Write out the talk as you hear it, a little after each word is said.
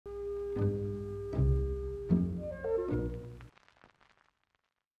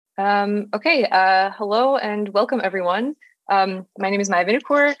Hello and welcome everyone. My name is Maya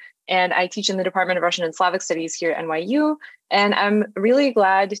Vinokur, and I teach in the Department of Russian and Slavic Studies here at NYU. And I'm really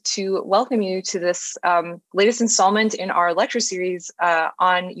glad to welcome you to this latest installment in our lecture series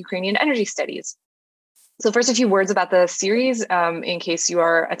on Ukrainian energy studies. So first, a few words about the series in case you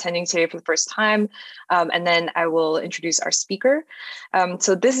are attending today for the first time, and then I will introduce our speaker.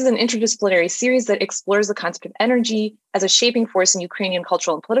 So this is an interdisciplinary series that explores the concept of energy as a shaping force in Ukrainian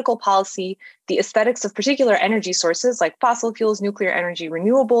cultural and political policy, the aesthetics of particular energy sources like fossil fuels, nuclear energy,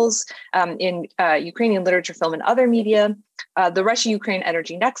 renewables, in Ukrainian literature, film, and other media, the Russia-Ukraine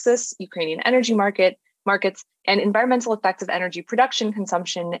energy nexus, Ukrainian energy markets, and environmental effects of energy production,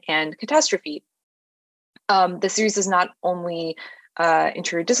 consumption, and catastrophe. The series is not only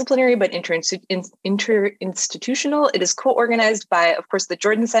interdisciplinary, but interinstitutional. It is co-organized by, of course, the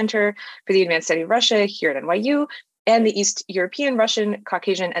Jordan Center for the Advanced Study of Russia here at NYU, and the East European, Russian,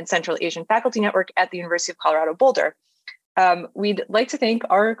 Caucasian, and Central Asian Faculty Network at the University of Colorado Boulder. We'd like to thank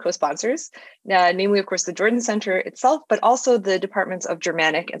our co-sponsors, namely, of course, the Jordan Center itself, but also the departments of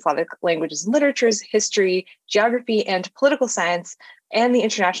Germanic and Slavic languages and literatures, history, geography, and political science, and the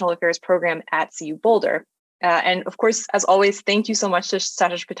International Affairs program at CU Boulder. And of course, as always, thank you so much to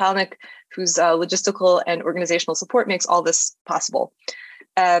Sasha Spitalnik, whose logistical and organizational support makes all this possible.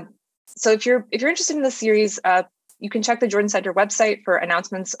 So if you're interested in this series, you can check the Jordan Center website for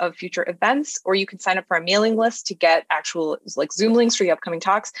announcements of future events, or you can sign up for a mailing list to get actual Zoom links for the upcoming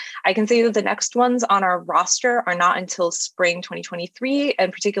talks. I can say that the next ones on our roster are not until spring 2023,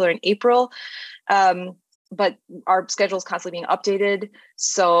 in particular in April. But our schedule is constantly being updated.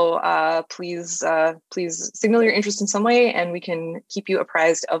 So please signal your interest in some way, and we can keep you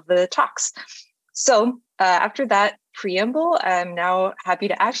apprised of the talks. So after that preamble, I'm now happy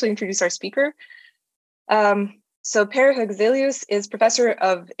to actually introduce our speaker. So Per Hogselius is professor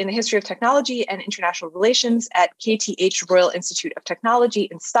in the history of technology and international relations at KTH Royal Institute of Technology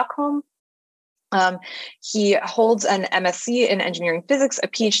in Stockholm. He holds an MSc in engineering physics, a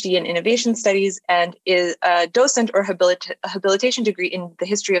PhD in innovation studies, and is a docent or habilitation degree in the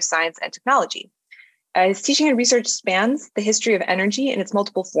history of science and technology. His teaching and research spans the history of energy in its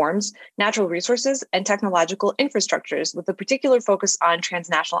multiple forms, natural resources, and technological infrastructures, with a particular focus on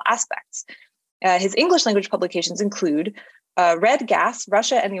transnational aspects. His English language publications include Red Gas,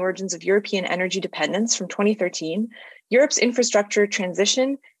 Russia and the Origins of European Energy Dependence from 2013, Europe's Infrastructure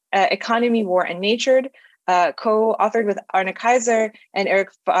Transition, Economy, War, and Nature, co-authored with Arne Kaiser and Eric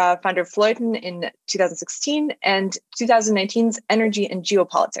van der Vleuten in 2016, and 2019's Energy and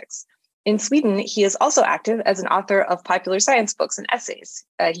Geopolitics. In Sweden, he is also active as an author of popular science books and essays.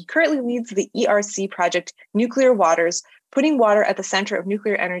 He currently leads the ERC project Nuclear Waters, putting water at the center of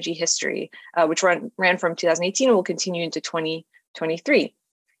nuclear energy history, which ran from 2018 and will continue into 2023.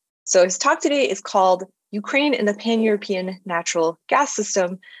 So his talk today is called Ukraine in the Pan-European Natural Gas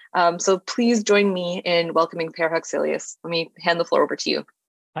System. So please join me in welcoming Per Hogselius. Let me hand the floor over to you.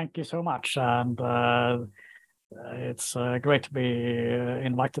 Thank you so much. And it's great to be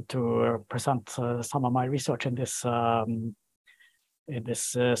invited to present some of my research in this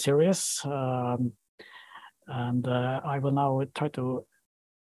series. And I will now try to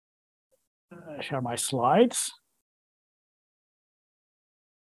share my slides.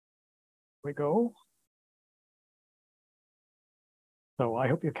 Here we go. So I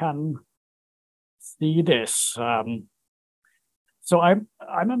hope you can see this. So I'm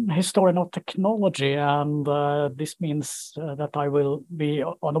an historian of technology, and this means that I will be,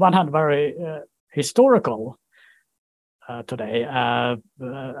 on the one hand, very historical today. And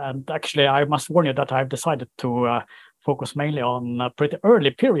actually, I must warn you that I've decided to focus mainly on a pretty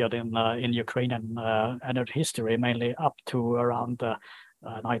early period in Ukrainian energy history, mainly up to around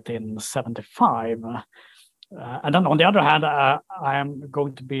 1975. And then on the other hand, I am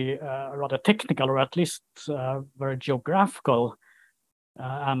going to be rather technical, or at least very geographical.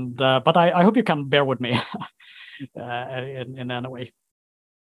 But I hope you can bear with me in any way.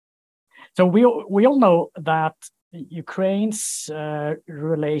 So we all know that Ukraine's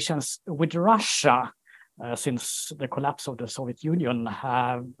relations with Russia since the collapse of the Soviet Union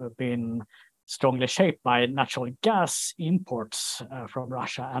have been strongly shaped by natural gas imports from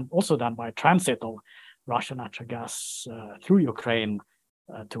Russia, and also then by transit of Russian natural gas through Ukraine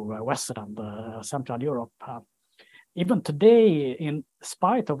to Western and Central Europe. Even today, in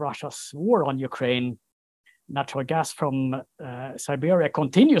spite of Russia's war on Ukraine, natural gas from Siberia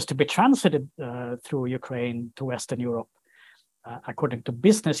continues to be transited through Ukraine to Western Europe, according to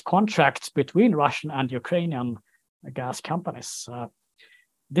business contracts between Russian and Ukrainian gas companies.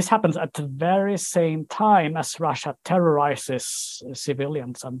 this happens at the very same time as Russia terrorizes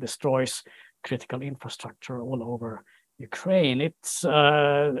civilians and destroys critical infrastructure all over Ukraine. It's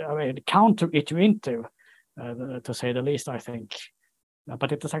counterintuitive, to say the least, I think.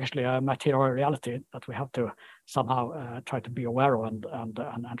 But it is actually a material reality that we have to somehow try to be aware of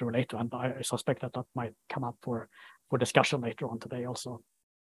and relate to. And I suspect that might come up for discussion later on today also.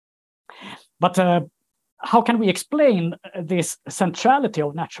 But how can we explain this centrality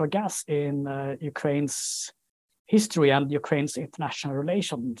of natural gas in Ukraine's history and Ukraine's international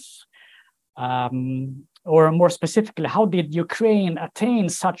relations? Or more specifically, how did Ukraine attain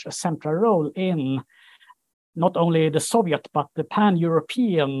such a central role in not only the Soviet, but the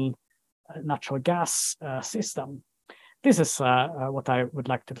pan-European natural gas system? This is what I would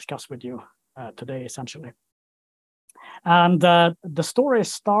like to discuss with you today, essentially. And the story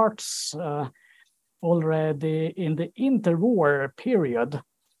starts already in the interwar period,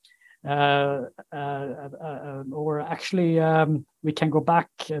 or actually we can go back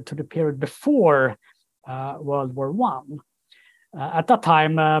to the period before World War I. At that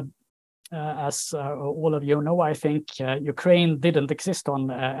time, as all of you know, I think Ukraine didn't exist on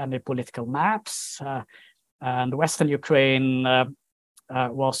any political maps, and Western Ukraine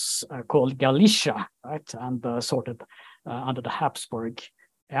was called Galicia, right, and sorted under the Habsburg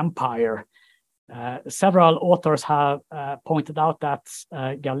Empire. Several authors have pointed out that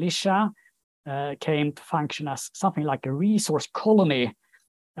Galicia came to function as something like a resource colony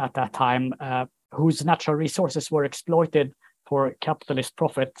at that time, whose natural resources were exploited for capitalist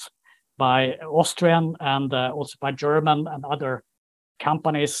profit by Austrian and also by German and other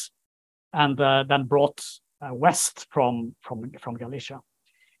companies, and then brought west from Galicia.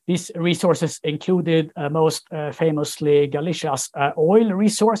 These resources included most famously Galicia's oil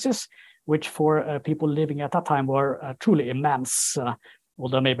resources, which for people living at that time were truly immense,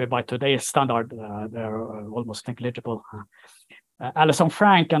 although maybe by today's standard, they're almost negligible. Alison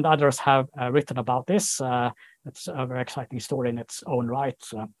Frank and others have written about this. It's a very exciting story in its own right.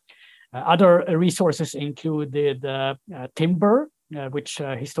 Other resources included timber, which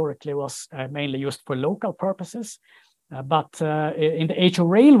historically was mainly used for local purposes. But in the age of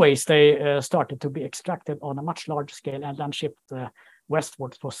railways, they started to be extracted on a much larger scale and then shipped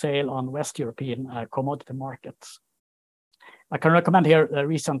westwards for sale on West European commodity markets. I can recommend here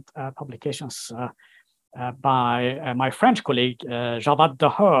recent publications by my French colleague, Javad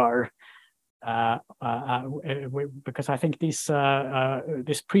Daher, because I think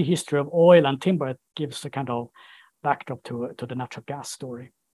this prehistory of oil and timber gives a kind of backdrop to the natural gas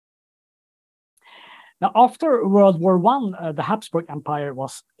story. Now, after World War I, the Habsburg Empire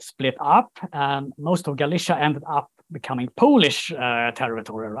was split up, and most of Galicia ended up becoming Polish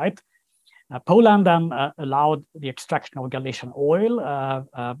territory, right? Poland then allowed the extraction of Galician oil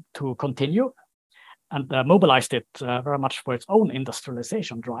to continue and mobilized it very much for its own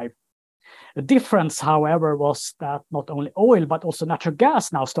industrialization drive. The difference, however, was that not only oil, but also natural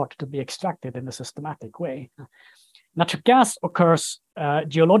gas now started to be extracted in a systematic way. Natural gas occurs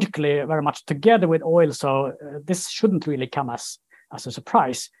geologically very much together with oil, so this shouldn't really come as a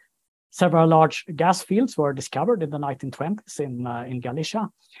surprise. Several large gas fields were discovered in the 1920s in Galicia,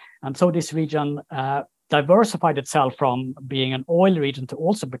 and so this region diversified itself from being an oil region to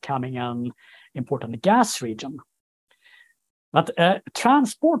also becoming an important gas region. But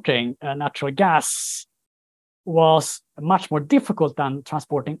transporting natural gas was much more difficult than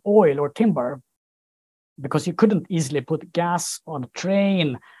transporting oil or timber, because you couldn't easily put gas on a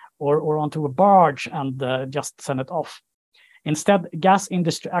train or onto a barge and just send it off. Instead, gas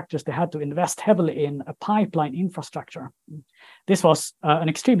industry actors, they had to invest heavily in a pipeline infrastructure. This was an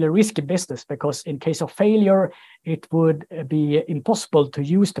extremely risky business because in case of failure, it would be impossible to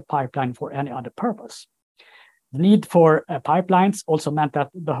use the pipeline for any other purpose. The need for pipelines also meant that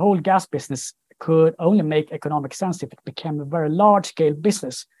the whole gas business could only make economic sense if it became a very large-scale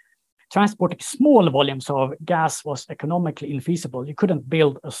business. Transporting small volumes of gas was economically infeasible. You couldn't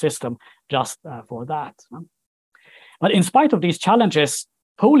build a system just for that. But in spite of these challenges,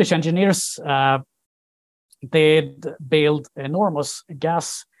 Polish engineers did build enormous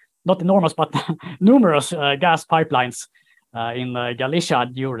gas, not enormous, but numerous gas pipelines in Galicia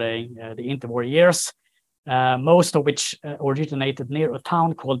during the interwar years, most of which originated near a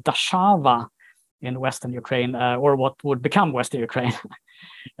town called Dashawa in Western Ukraine, or what would become Western Ukraine,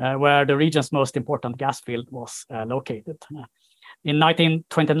 where the region's most important gas field was located. In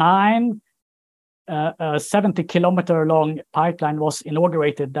 1929, a 70-kilometer-long pipeline was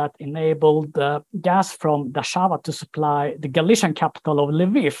inaugurated that enabled gas from Dashawa to supply the Galician capital of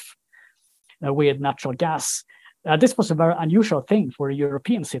Lviv with natural gas. This was a very unusual thing for a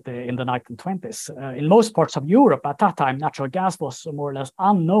European city in the 1920s. In most parts of Europe at that time, natural gas was a more or less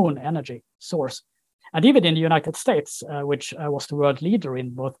unknown energy source. And even in the United States, which was the world leader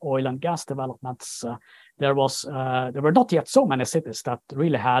in both oil and gas developments, there were not yet so many cities that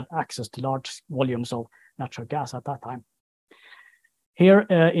really had access to large volumes of natural gas at that time. Here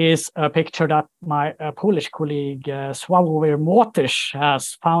is a picture that my Polish colleague Sławomir Młotysz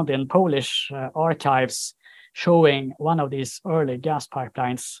has found in Polish archives, showing one of these early gas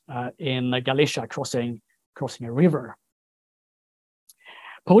pipelines in Galicia crossing a river.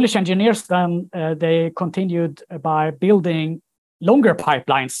 Polish engineers then they continued by building longer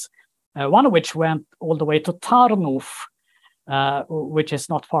pipelines, one of which went all the way to Tarnów, which is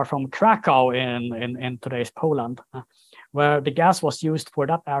not far from Krakow in today's Poland, where the gas was used for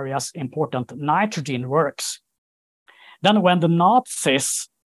that area's important nitrogen works. Then when the Nazis,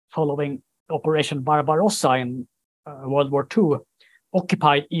 following Operation Barbarossa in World War II,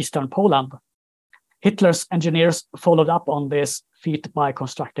 occupied eastern Poland, Hitler's engineers followed up on this feat by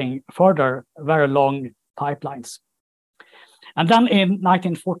constructing further very long pipelines. And then in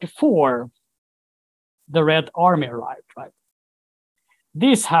 1944, the Red Army arrived, right?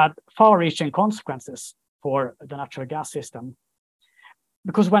 This had far-reaching consequences for the natural gas system,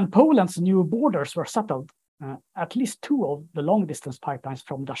 because when Poland's new borders were settled, at least two of the long-distance pipelines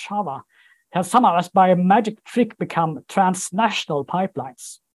from Warszawa had somehow, as by a magic trick, become transnational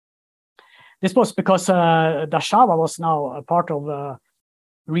pipelines. This was because Warszawa was now a part of a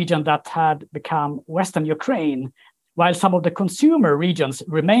region that had become Western Ukraine, while some of the consumer regions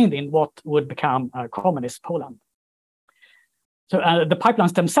remained in what would become communist Poland. So the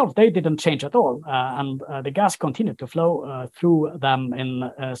pipelines themselves, they didn't change at all, and the gas continued to flow through them in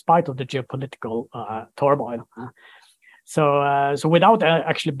spite of the geopolitical turmoil. So without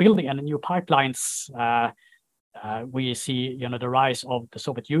actually building any new pipelines, we see, the rise of the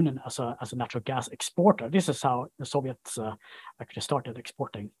Soviet Union as a natural gas exporter. This is how the Soviets actually started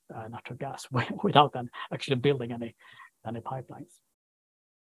exporting natural gas without them actually building any pipelines.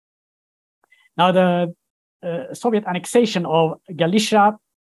 Now, the Soviet annexation of Galicia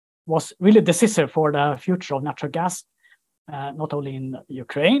was really decisive for the future of natural gas, not only in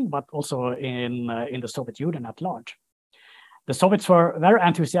Ukraine, but also in the Soviet Union at large. The Soviets were very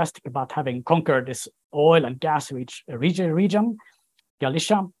enthusiastic about having conquered this oil and gas rich region,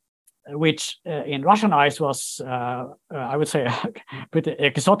 Galicia, which in Russian eyes was, I would say, a pretty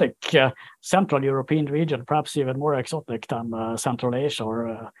exotic Central European region, perhaps even more exotic than Central Asia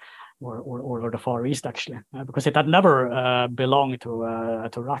or the Far East, actually, because it had never belonged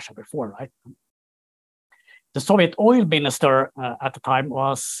to Russia before, right? The Soviet oil minister at the time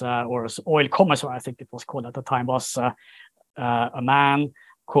was, or oil commissar, I think it was called at the time, was a man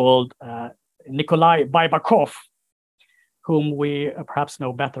called Nikolai Baibakov, whom we perhaps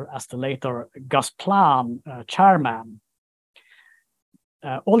know better as the later Gazprom chairman.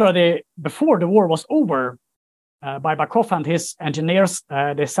 Already before the war was over, Baibakov and his engineers,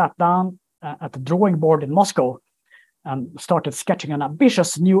 they sat down at the drawing board in Moscow and started sketching an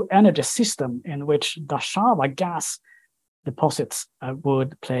ambitious new energy system in which Warszawa gas deposits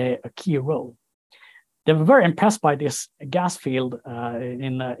would play a key role. They were very impressed by this gas field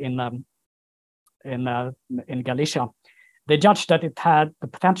in Galicia. They judged that it had the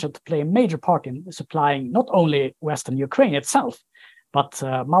potential to play a major part in supplying not only Western Ukraine itself, but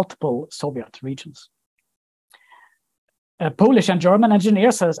multiple Soviet regions. Polish and German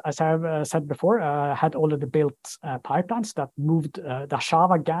engineers, as I've said before, had already built pipelines that moved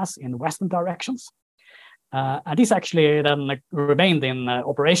Warszawa gas in western directions. And these actually then remained in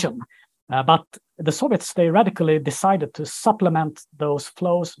operation. But the Soviets, they radically decided to supplement those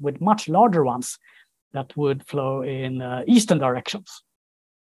flows with much larger ones that would flow in eastern directions.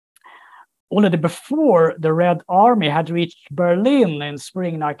 Already before the Red Army had reached Berlin in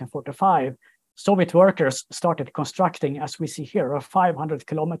spring 1945, Soviet workers started constructing, as we see here, a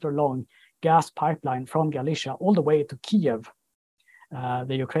 500-kilometer long gas pipeline from Galicia all the way to Kiev,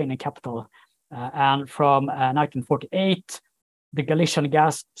 the Ukrainian capital. And from 1948, the Galician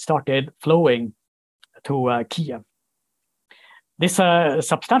gas started flowing to Kiev. This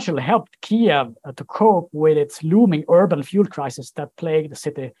substantially helped Kiev to cope with its looming urban fuel crisis that plagued the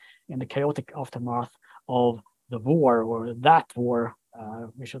city in the chaotic aftermath of the war, or that war,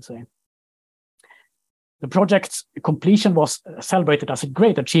 we should say. The project's completion was celebrated as a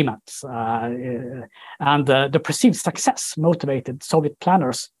great achievement, and the perceived success motivated Soviet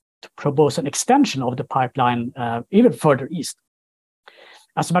planners to propose an extension of the pipeline even further east.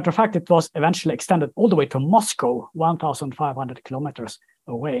 As a matter of fact, it was eventually extended all the way to Moscow, 1,500 kilometers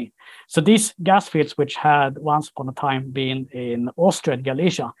away. So these gas fields, which had once upon a time been in Austria and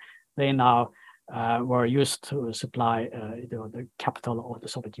Galicia, they now were used to supply the capital of the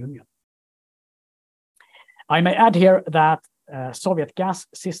Soviet Union. I may add here that Soviet gas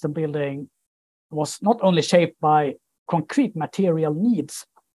system building was not only shaped by concrete material needs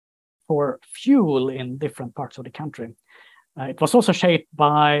for fuel in different parts of the country, it was also shaped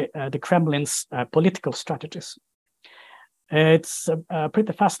by the Kremlin's political strategies. It's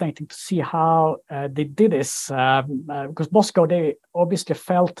pretty fascinating to see how they did this, because Moscow, they obviously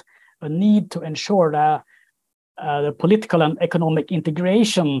felt a need to ensure the political and economic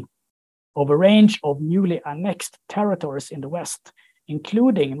integration of a range of newly annexed territories in the West,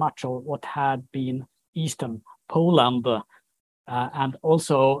 including much of what had been Eastern Poland, and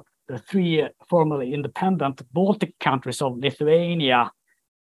also the three formerly independent Baltic countries of Lithuania,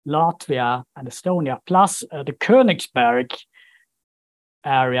 Latvia, and Estonia, plus the Königsberg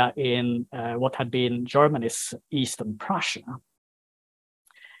area in what had been Germany's Eastern Prussia.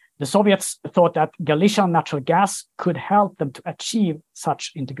 The Soviets thought that Galician natural gas could help them to achieve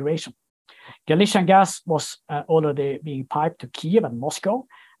such integration. Galician gas was already being piped to Kiev and Moscow,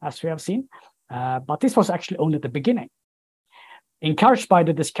 as we have seen, but this was actually only the beginning. Encouraged by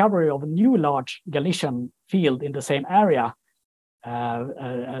the discovery of a new large Galician field in the same area,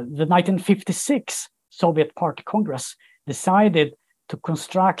 the 1956 Soviet Party Congress decided to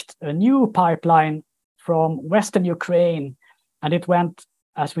construct a new pipeline from Western Ukraine, and it went,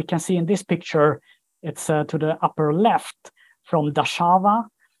 as we can see in this picture, it's to the upper left, from Dashava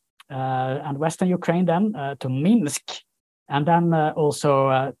and Western Ukraine then to Minsk, and then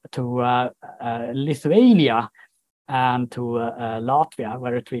also to Lithuania and to Latvia,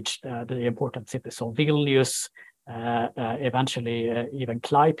 where it reached the important cities of Vilnius, eventually even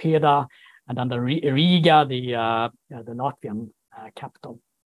Klaipėda, and then the Riga, the Latvian capital.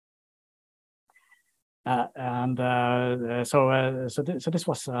 So this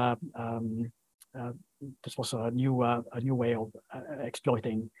was a new way of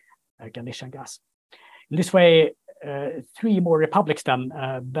exploiting Galician gas. In this way, three more republics then,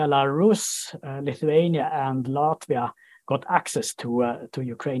 Belarus, Lithuania, and Latvia, got access to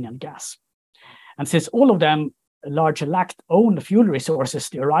Ukrainian gas. And since all of them largely lacked own fuel resources,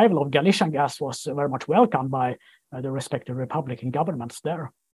 the arrival of Galician gas was very much welcomed by the respective Republican governments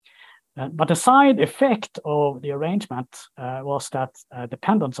there. But the side effect of the arrangement was that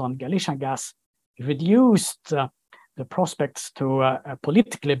dependence on Galician gas reduced the prospects to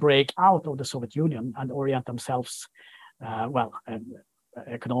politically break out of the Soviet Union and orient themselves,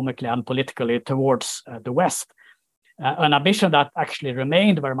 economically and politically towards the West. An ambition that actually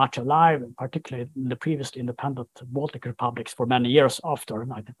remained very much alive, particularly in the previously independent Baltic republics for many years after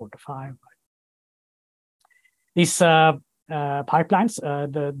 1945. These pipelines,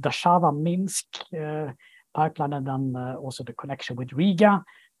 the Dashava-Minsk pipeline, and then also the connection with Riga,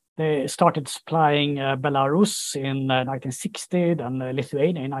 they started supplying Belarus in 1960, then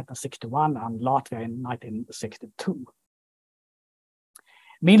Lithuania in 1961, and Latvia in 1962.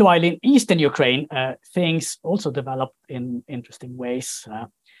 Meanwhile, in Eastern Ukraine, things also developed in interesting ways.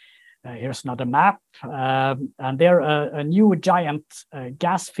 Here's another map, and there a new giant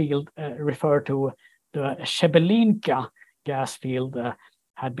gas field referred to the Shebelinka gas field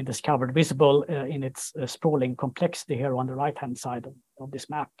had been discovered, visible in its sprawling complexity here on the right-hand side of this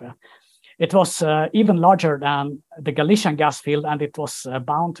map. It was even larger than the Galician gas field, and it was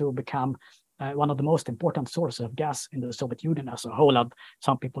bound to become one of the most important sources of gas in the Soviet Union as a whole. And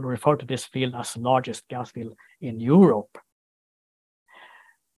some people refer to this field as the largest gas field in Europe.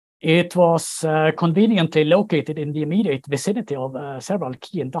 It was conveniently located in the immediate vicinity of several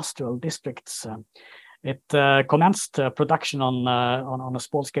key industrial districts. It commenced production on a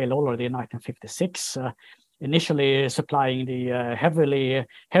small scale already in 1956, initially supplying the heavy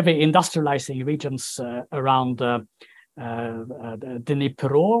industrializing regions around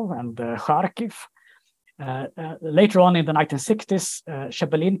Dnipro and Kharkiv. Later on in the 1960s,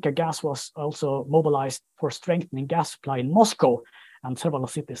 Shebelinka gas was also mobilized for strengthening gas supply in Moscow and several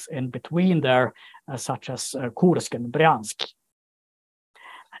cities in between there, such as Kursk and Bryansk.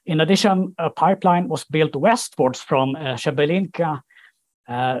 In addition, a pipeline was built westwards from Shebelinka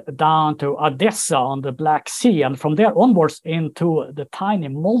down to Odessa on the Black Sea, and from there onwards into the tiny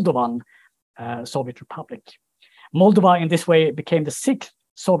Moldovan Soviet Republic. Moldova in this way became the sixth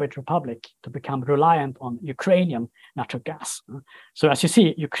Soviet Republic to become reliant on Ukrainian natural gas. So as you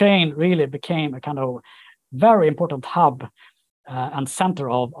see, Ukraine really became a kind of very important hub and center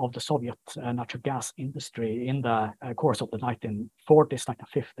of the Soviet natural gas industry in the course of the 1940s,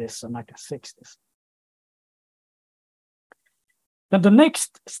 1950s, and 1960s. Then the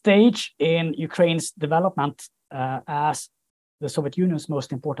next stage in Ukraine's development as the Soviet Union's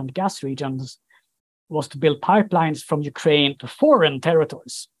most important gas regions was to build pipelines from Ukraine to foreign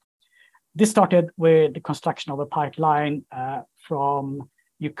territories. This started with the construction of a pipeline from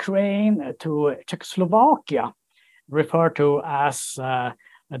Ukraine to Czechoslovakia, referred to as the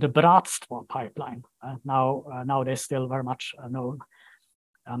Bratstvo pipeline. Nowadays still very much known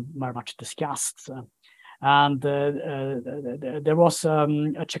and very much discussed. And there was a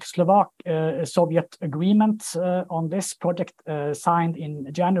Czechoslovak-Soviet agreement on this project signed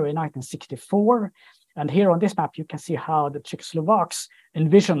in January 1964. And here on this map, you can see how the Czechoslovaks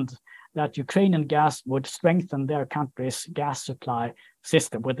envisioned that Ukrainian gas would strengthen their country's gas supply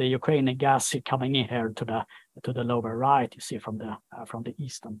system, with the Ukrainian gas coming in here to the lower right, you see from the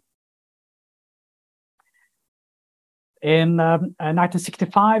eastern. In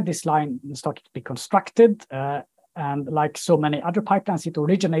 1965, this line started to be constructed, and like so many other pipelines, it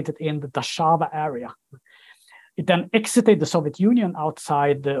originated in the Dashava area. It then exited the Soviet Union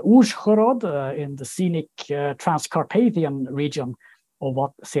outside Uzhhorod in the scenic Transcarpathian region of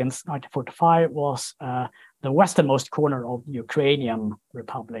what since 1945 was the westernmost corner of the Ukrainian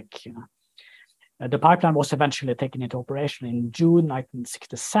Republic. The pipeline was eventually taken into operation in June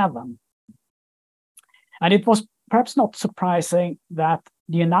 1967. And it was perhaps not surprising that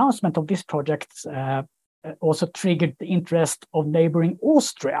the announcement of this project also triggered the interest of neighboring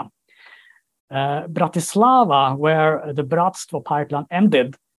Austria. Bratislava, where the Bratstvo pipeline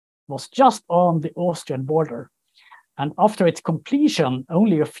ended, was just on the Austrian border. And after its completion,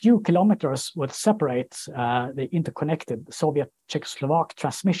 only a few kilometers would separate the interconnected Soviet-Czechoslovak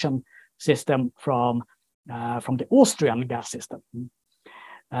transmission system from the Austrian gas system.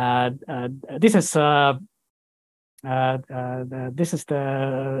 This is as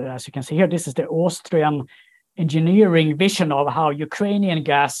you can see here, this is the Austrian engineering vision of how Ukrainian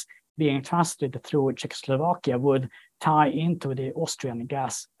gas being transported through Czechoslovakia would tie into the Austrian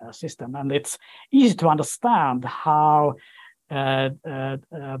gas system. And it's easy to understand how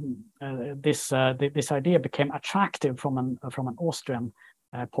this idea became attractive from an Austrian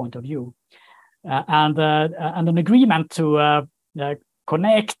point of view. And an agreement to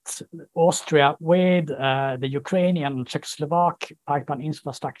connect Austria with the Ukrainian Czechoslovak pipeline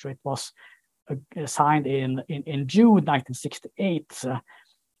infrastructure, it was signed in June 1968.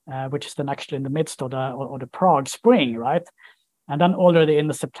 Which is then actually in the midst of the Prague Spring, right? And then already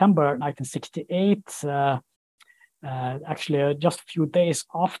in September 1968, actually just a few days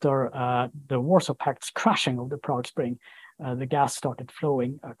after the Warsaw Pact's crashing of the Prague Spring, the gas started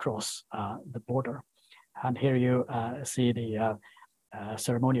flowing across the border. And here you see the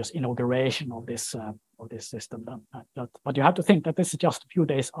ceremonious inauguration of this system. But you have to think that this is just a few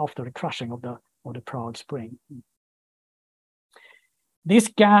days after the crashing of the Prague Spring. This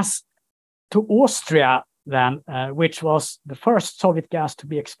gas to Austria, then, which was the first Soviet gas to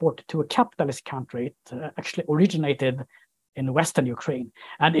be exported to a capitalist country, it actually originated in Western Ukraine.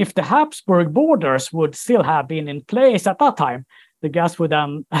 And if the Habsburg borders would still have been in place at that time, the gas would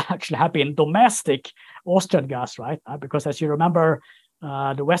then actually have been domestic Austrian gas, right? Because as you remember,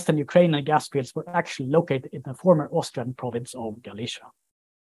 the Western Ukrainian gas fields were actually located in the former Austrian province of Galicia.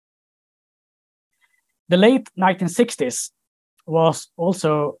 The late 1960s was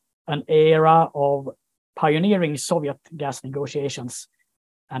also an era of pioneering Soviet gas negotiations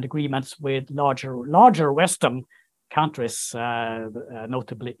and agreements with larger Western countries,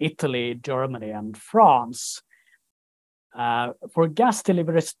 notably Italy, Germany, and France. For gas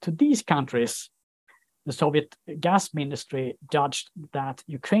deliveries to these countries, the Soviet gas ministry judged that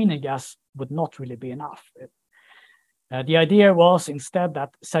Ukrainian gas would not really be enough. The idea was instead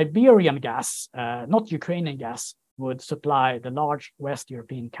that Siberian gas, not Ukrainian gas, would supply the large West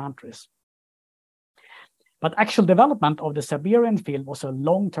European countries. But actual development of the Siberian field was a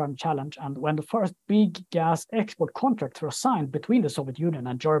long-term challenge, and when the first big gas export contracts were signed between the Soviet Union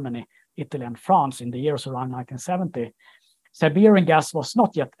and Germany, Italy, and France in the years around 1970, Siberian gas was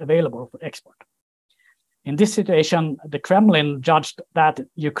not yet available for export. In this situation, the Kremlin judged that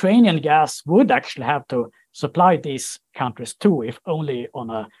Ukrainian gas would actually have to supply these countries too, if only on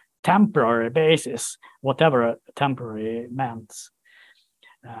a temporary basis, whatever temporary meant.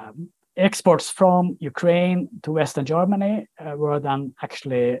 Exports from Ukraine to Western Germany were then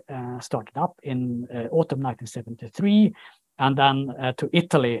actually started up in autumn 1973, and then to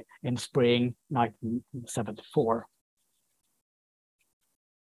Italy in spring 1974.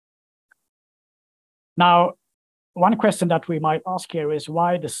 Now, one question that we might ask here is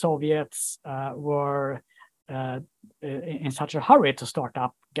why the Soviets were in such a hurry to start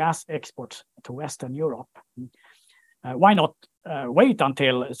up gas exports to Western Europe. Why not wait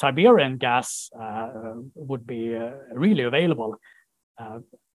until Siberian gas would be really available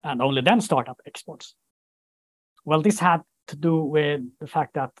and only then start up exports. Well, this had to do with the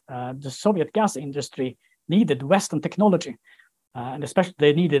fact that the Soviet gas industry needed Western technology, and especially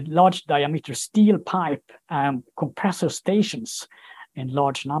they needed large diameter steel pipe and compressor stations in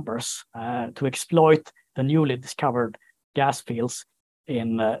large numbers to exploit the newly discovered gas fields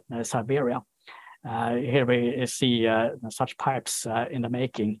in Siberia. Here we see such pipes in the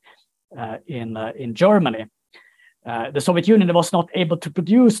making in Germany. The Soviet Union was not able to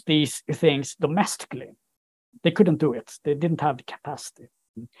produce these things domestically. They couldn't do it. They didn't have the capacity.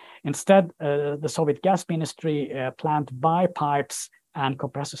 Instead, the Soviet gas ministry planned to buy pipes and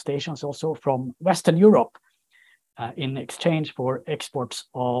compressor stations also from Western Europe in exchange for exports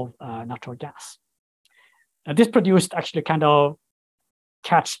of natural gas. And this produced actually kind of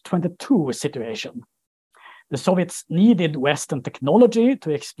catch-22 situation. The Soviets needed Western technology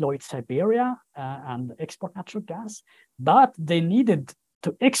to exploit Siberia and export natural gas, but they needed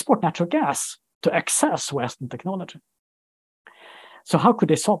to export natural gas to access Western technology. So how could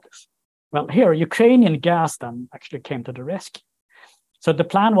they solve this? Well, here Ukrainian gas then actually came to the rescue. So the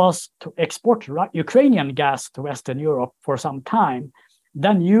plan was to export Ukrainian gas to Western Europe for some time,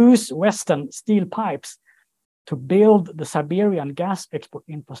 then use Western steel pipes to build the Siberian gas export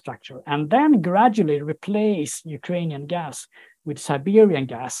infrastructure, and then gradually replace Ukrainian gas with Siberian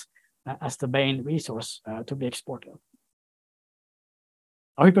gas as the main resource to be exported.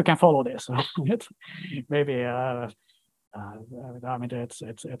 I hope you can follow this. Maybe I mean it's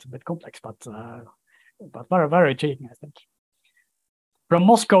a bit complex, but very, very intriguing, I think. From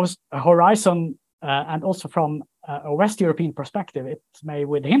Moscow's horizon and also from a West European perspective, it may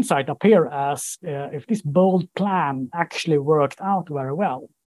with hindsight appear as if this bold plan actually worked out very well.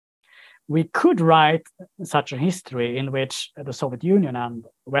 We could write such a history in which the Soviet Union and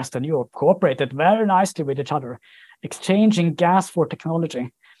Western Europe cooperated very nicely with each other, exchanging gas for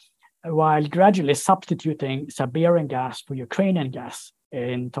technology, while gradually substituting Siberian gas for Ukrainian gas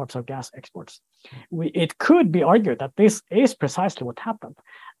in terms of gas exports. It could be argued that this is precisely what happened,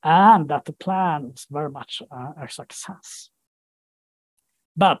 and that the plan is very much a success.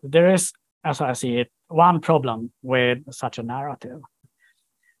 But there is, as I see it, one problem with such a narrative.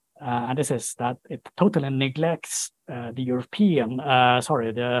 And this is that it totally neglects the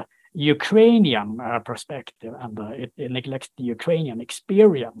Ukrainian perspective, and it neglects the Ukrainian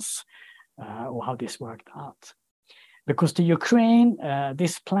experience or how this worked out. Because to Ukraine,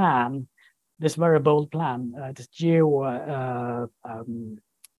 this plan, this very bold plan, this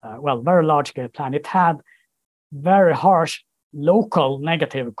very large scale plan, it had very harsh local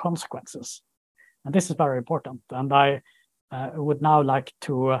negative consequences. And this is very important. And I would now like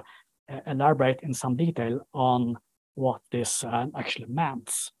to elaborate in some detail on what this actually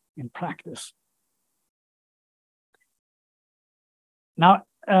meant in practice. Now,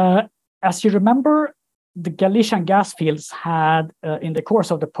 as you remember, the Galician gas fields had, in the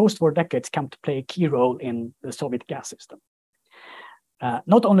course of the post-war decades, come to play a key role in the Soviet gas system.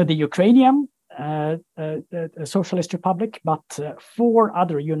 Not only the Ukrainian Socialist Republic, but 4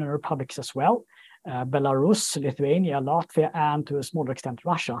 other Union republics as well, Belarus, Lithuania, Latvia, and to a smaller extent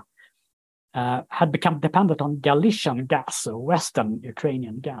Russia, had become dependent on Galician gas, so Western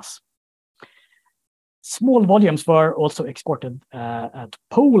Ukrainian gas. Small volumes were also exported to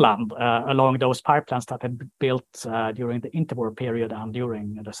Poland along those pipelines that had been built during the interwar period and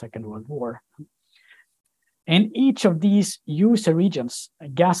during the Second World War. In each of these user regions,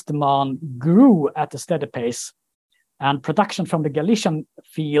 gas demand grew at a steady pace, and production from the Galician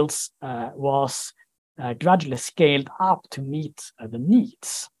fields was gradually scaled up to meet the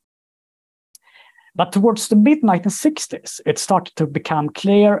needs. But towards the mid-1960s, it started to become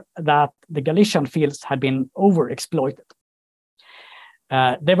clear that the Galician fields had been overexploited.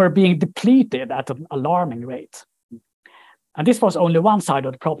 They were being depleted at an alarming rate. And this was only one side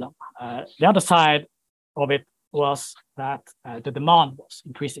of the problem. The other side of it was that the demand was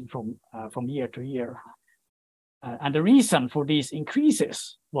increasing from year to year. And the reason for these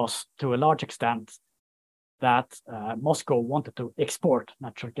increases was, to a large extent, that Moscow wanted to export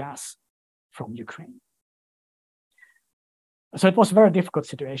natural gas from Ukraine. So it was a very difficult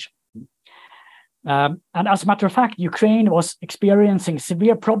situation. And as a matter of fact, Ukraine was experiencing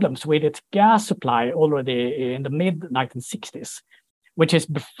severe problems with its gas supply already in the mid-1960s, which is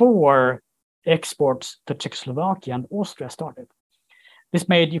before exports to Czechoslovakia and Austria started. This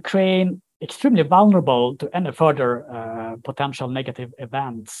made Ukraine extremely vulnerable to any further potential negative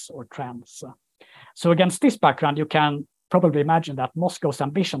events or trends. So against this background, you can probably imagine that Moscow's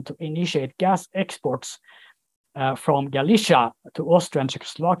ambition to initiate gas exports from Galicia to Austria and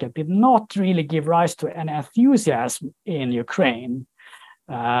Czechoslovakia did not really give rise to any enthusiasm in Ukraine,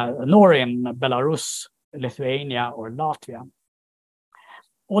 nor in Belarus, Lithuania, or Latvia,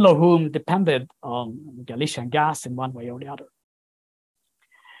 all of whom depended on Galician gas in one way or the other.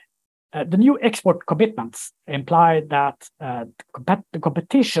 The new export commitments implied that the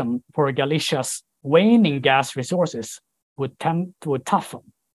competition for Galicia's waning gas resources would tend to toughen.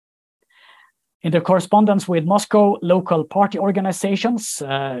 In the correspondence with Moscow, local party organizations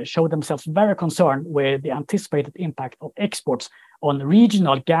showed themselves very concerned with the anticipated impact of exports on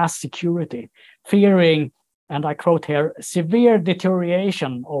regional gas security, fearing, and I quote here, severe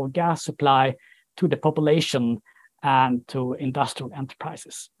deterioration of gas supply to the population and to industrial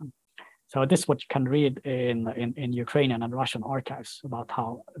enterprises. So this is what you can read in Ukrainian and Russian archives about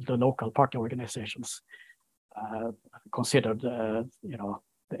how the local party organizations considered, the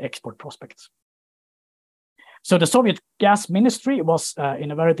export prospects. So the Soviet gas ministry was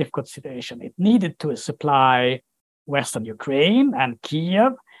in a very difficult situation. It needed to supply Western Ukraine and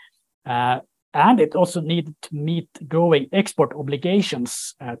Kiev, and it also needed to meet growing export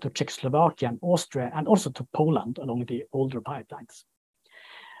obligations to Czechoslovakia and Austria, and also to Poland along the older pipelines.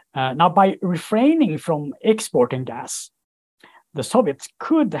 Now, by refraining from exporting gas, the Soviets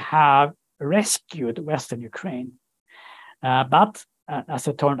could have rescued Western Ukraine. But as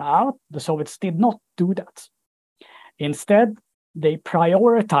it turned out, the Soviets did not do that. Instead, they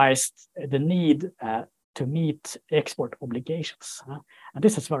prioritized the need to meet export obligations. And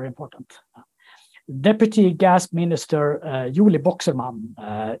this is very important. Deputy Gas Minister Julie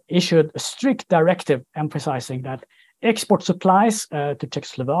Boxerman issued a strict directive emphasizing that export supplies to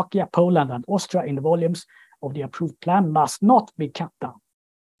Czechoslovakia, Poland, and Austria in the volumes of the approved plan must not be cut down.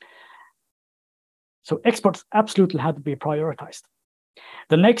 So exports absolutely had to be prioritized.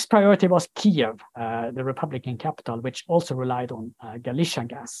 The next priority was Kiev, the Republican capital, which also relied on Galician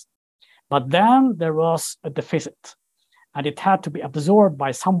gas. But then there was a deficit, and it had to be absorbed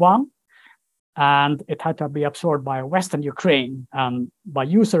by someone, and it had to be absorbed by Western Ukraine and by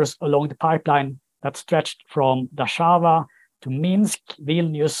users along the pipeline that stretched from Warszawa to Minsk,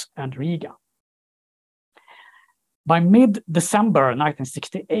 Vilnius, and Riga. By mid-December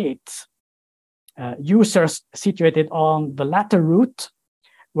 1968, users situated on the latter route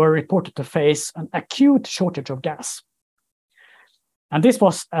were reported to face an acute shortage of gas. And this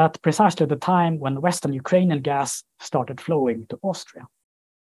was at precisely the time when Western Ukrainian gas started flowing to Austria.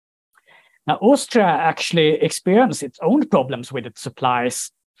 Now, Austria actually experienced its own problems with its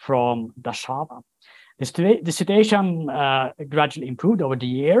supplies from Warszawa. The situation gradually improved over the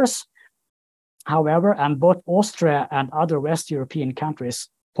years, however, and both Austria and other West European countries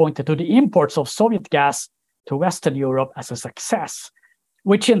pointed to the imports of Soviet gas to Western Europe as a success,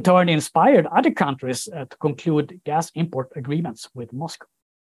 which in turn inspired other countries to conclude gas import agreements with Moscow.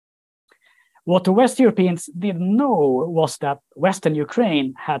 What the West Europeans didn't know was that Western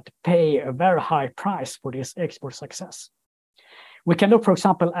Ukraine had to pay a very high price for this export success. We can look, for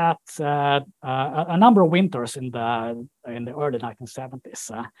example, at a number of winters in the early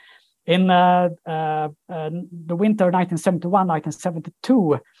 1970s. In the winter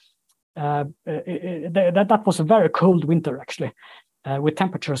 1971-1972, that was a very cold winter, actually, with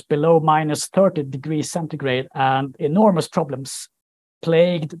temperatures below minus 30 degrees centigrade, and enormous problems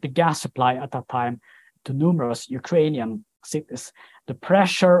plagued the gas supply at that time to numerous Ukrainian cities. The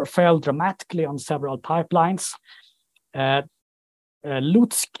pressure fell dramatically on several pipelines.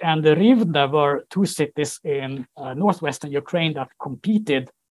 Lutsk and Rivne were two cities in northwestern Ukraine that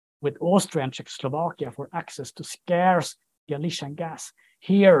competed with Austria and Czechoslovakia for access to scarce Galician gas.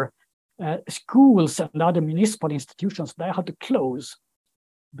 Here, schools and other municipal institutions, they had to close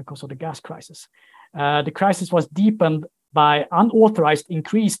because of the gas crisis. The crisis was deepened by unauthorized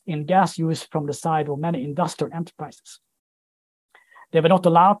increase in gas use from the side of many industrial enterprises. They were not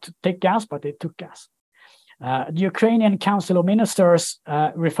allowed to take gas, but they took gas. The Ukrainian Council of Ministers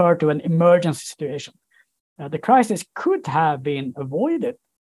referred to an emergency situation. The crisis could have been avoided,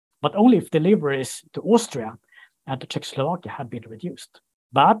 but only if deliveries to Austria and to Czechoslovakia had been reduced.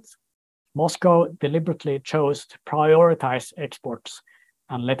 But Moscow deliberately chose to prioritize exports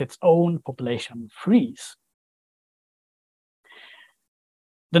and let its own population freeze.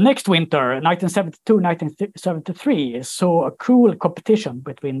 The next winter, 1972-1973, saw a cruel competition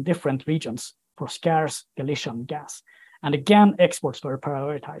between different regions for scarce Galician gas. And again, exports were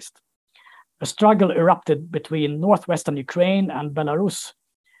prioritized. A struggle erupted between northwestern Ukraine and Belarus,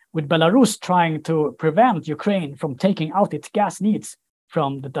 with Belarus trying to prevent Ukraine from taking out its gas needs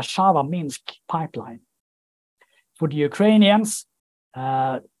from the Warszawa-Minsk pipeline. For the Ukrainians,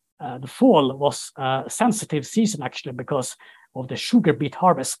 the fall was a sensitive season actually because of the sugar beet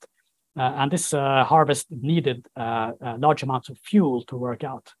harvest. And this harvest needed large amounts of fuel to work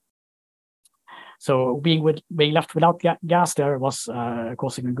out. So being left without gas there was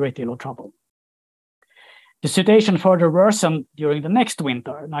causing a great deal of trouble. The situation further worsened during the next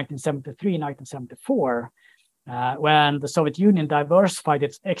winter, 1973-1974, when the Soviet Union diversified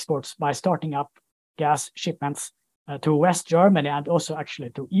its exports by starting up gas shipments to West Germany and also actually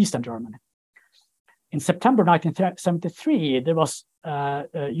to Eastern Germany. In September 1973, there was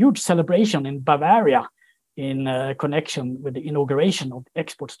a huge celebration in Bavaria in connection with the inauguration of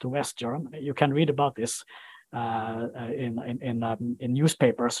exports to West Germany. You can read about this in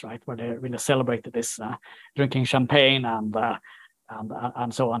newspapers, right, where they really celebrated this, drinking champagne and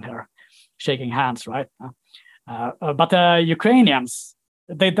so on here, shaking hands, right? But the Ukrainians,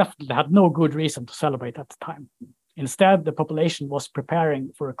 they definitely had no good reason to celebrate at the time. Instead, the population was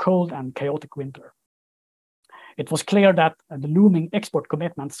preparing for a cold and chaotic winter. It was clear that the looming export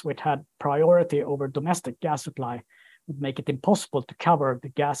commitments, which had priority over domestic gas supply, would make it impossible to cover the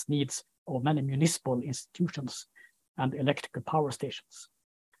gas needs of many municipal institutions and electrical power stations.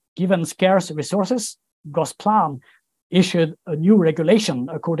 Given scarce resources, Gosplan issued a new regulation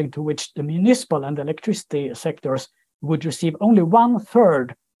according to which the municipal and electricity sectors would receive only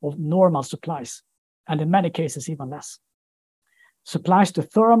 1/3 of normal supplies, and in many cases even less. Supplies to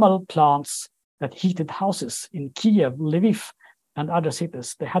thermal plants that heated houses in Kiev, Lviv, and other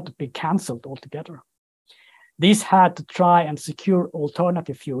cities, they had to be cancelled altogether. These had to try and secure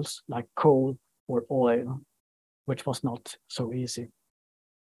alternative fuels like coal or oil, which was not so easy.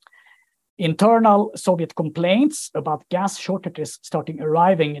 Internal Soviet complaints about gas shortages starting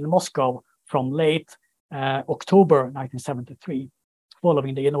arriving in Moscow from late October 1973,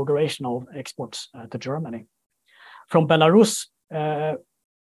 following the inauguration of exports to Germany. From Belarus,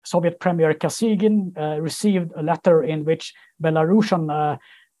 Soviet Premier Kosygin received a letter in which Belarusian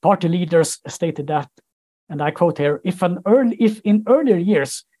party leaders stated that, and I quote here, if in earlier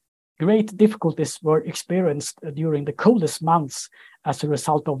years great difficulties were experienced during the coldest months as a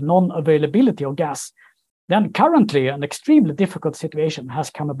result of non-availability of gas, then currently an extremely difficult situation has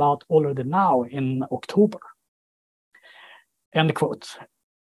come about already now in October. End quote.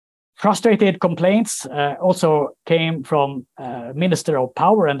 Frustrated complaints also came from Minister of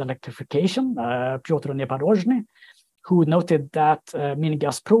Power and Electrification, Pyotr Neporozhny, who noted that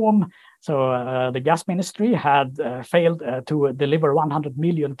Mingazprom, so the gas ministry, had failed to deliver 100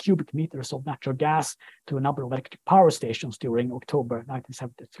 million cubic meters of natural gas to a number of electric power stations during October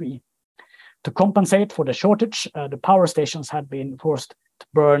 1973. To compensate for the shortage, the power stations had been forced to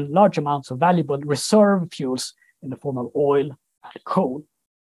burn large amounts of valuable reserve fuels in the form of oil and coal.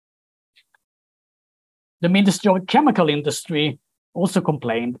 The Ministry of Chemical Industry also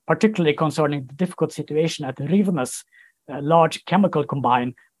complained, particularly concerning the difficult situation at Rivne's large chemical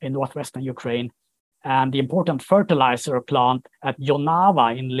combine in northwestern Ukraine and the important fertilizer plant at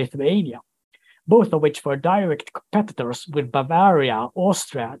Jonava in Lithuania, both of which were direct competitors with Bavaria,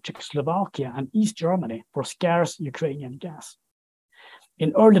 Austria, Czechoslovakia, and East Germany for scarce Ukrainian gas.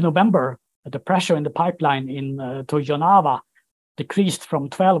 In early November, the pressure in the pipeline to Jonava decreased from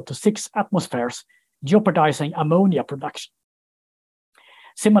 12 to 6 atmospheres, jeopardizing ammonia production.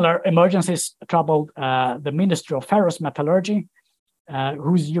 Similar emergencies troubled the Ministry of Ferrous Metallurgy,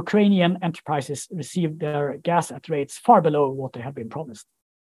 whose Ukrainian enterprises received their gas at rates far below what they had been promised.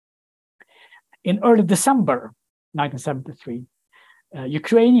 In early December 1973,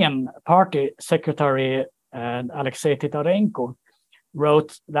 Ukrainian Party Secretary Alexei Titarenko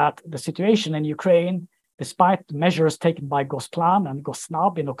wrote that the situation in Ukraine, despite measures taken by Gosplan and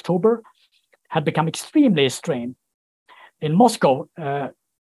Gosnab in October, had become extremely strained. In Moscow,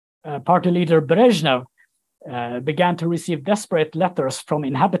 party leader Brezhnev began to receive desperate letters from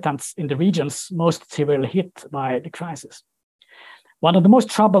inhabitants in the regions most severely hit by the crisis. One of the most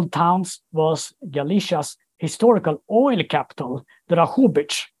troubled towns was Galicia's historical oil capital,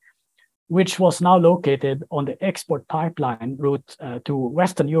 Drahubich, which was now located on the export pipeline route to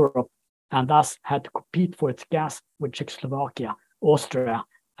Western Europe and thus had to compete for its gas with Czechoslovakia, Austria,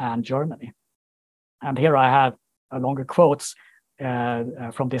 and Germany. And here I have a longer quotes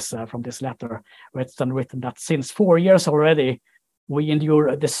from this letter, where it's written that since 4 years already, we endure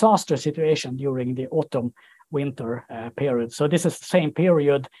a disastrous situation during the autumn-winter period. So this is the same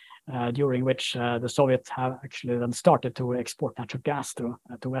period during which the Soviets have actually then started to export natural gas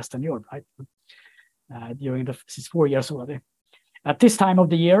to Western Europe, right? Since 4 years already. At this time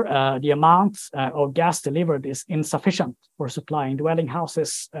of the year, the amount of gas delivered is insufficient for supplying dwelling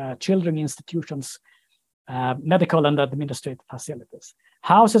houses, children institutions, medical and administrative facilities.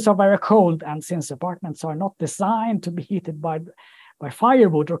 Houses are very cold, and since apartments are not designed to be heated by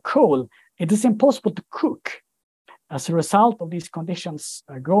firewood or coal, it is impossible to cook. As a result of these conditions,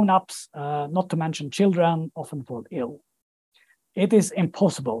 grown-ups, not to mention children, often fall ill. It is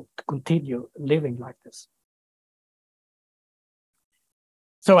impossible to continue living like this.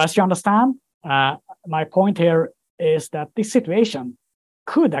 So as you understand, my point here is that this situation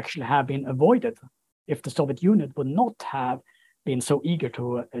could actually have been avoided if the Soviet Union would not have been so eager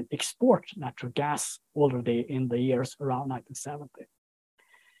to export natural gas already in the years around 1970.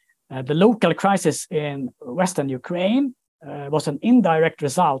 The local crisis in Western Ukraine was an indirect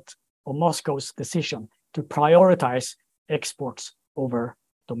result of Moscow's decision to prioritize exports over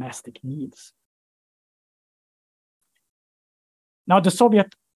domestic needs. Now, the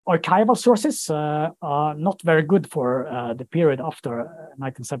Soviet archival sources are not very good for the period after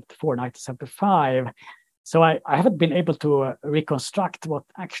 1974, 1975. So I haven't been able to reconstruct what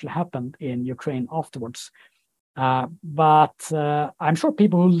actually happened in Ukraine afterwards. But I'm sure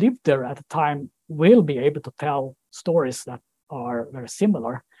people who lived there at the time will be able to tell stories that are very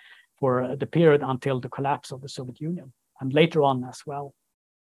similar for the period until the collapse of the Soviet Union and later on as well.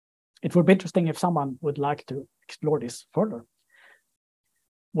 It would be interesting if someone would like to explore this further.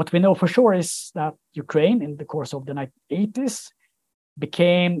 What we know for sure is that Ukraine, in the course of the 1980s,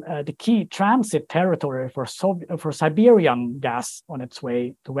 became the key transit territory for Siberian gas on its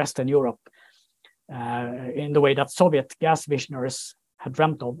way to Western Europe, in the way that Soviet gas visionaries had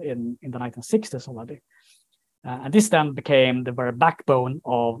dreamt of in the 1960s already. And this then became the very backbone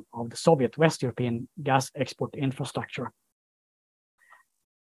of the Soviet West European gas export infrastructure.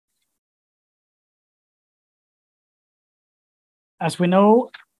 As we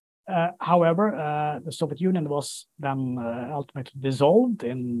know, however, the Soviet Union was then ultimately dissolved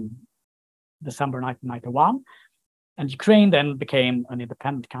in December 1991, and Ukraine then became an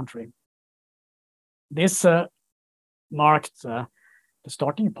independent country. This marked the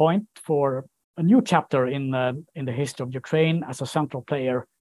starting point for a new chapter in the history of Ukraine as a central player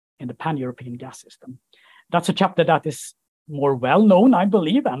in the pan-European gas system. That's a chapter that is more well-known, I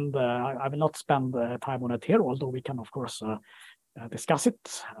believe, and I will not spend time on it here, although we can, of course, discuss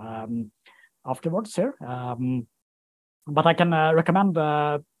it afterwards here. But I can recommend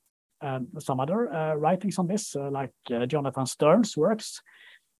some other writings on this, like Jonathan Stern's works,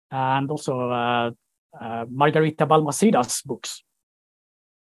 and also Margarita Balmacida's books.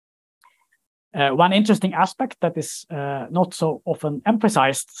 One interesting aspect that is not so often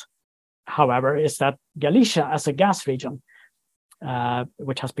emphasized, however, is that Galicia as a gas region,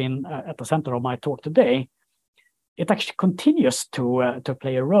 which has been at the center of my talk today, it actually continues to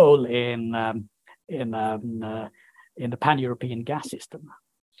play a role in the pan-European gas system.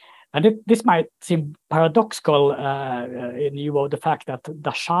 And this might seem paradoxical in view of the fact that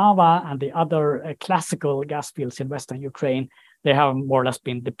Dashava and the other classical gas fields in Western Ukraine, they have more or less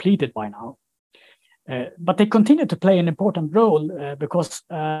been depleted by now. But they continue to play an important role because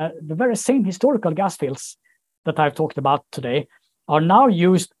the very same historical gas fields that I've talked about today are now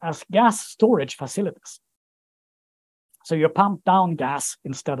used as gas storage facilities. So you pump down gas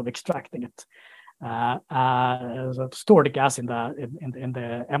instead of extracting it. Store the gas in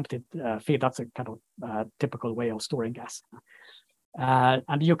the emptied field. That's a kind of typical way of storing gas.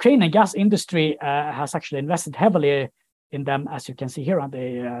 And the Ukrainian gas industry has actually invested heavily in them, as you can see here, and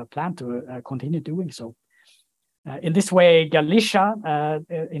they plan to continue doing so. In this way, Galicia,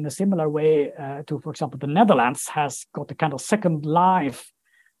 in a similar way to, for example, the Netherlands, has got a kind of second life,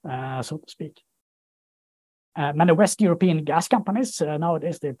 so to speak. Many West European gas companies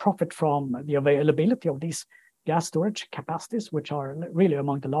nowadays, they profit from the availability of these gas storage capacities, which are really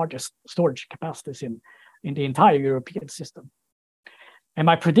among the largest storage capacities in the entire European system. And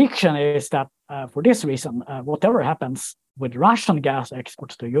my prediction is that for this reason, whatever happens with Russian gas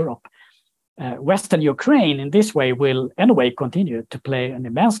exports to Europe, Western Ukraine in this way will anyway continue to play an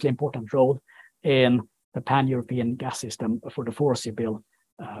immensely important role in the pan-European gas system for the foreseeable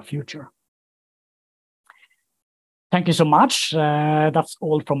future. Thank you so much. That's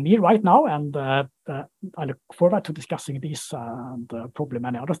all from me right now, and I look forward to discussing these and probably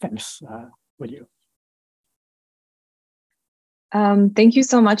many other things with you. Thank you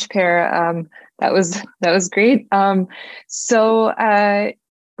so much, Per. That was great. So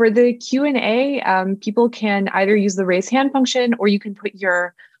for the Q&A, people can either use the raise hand function, or you can put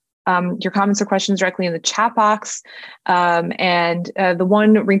your comments or questions directly in the chat box. And the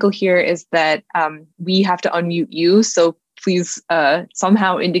one wrinkle here is that we have to unmute you. So please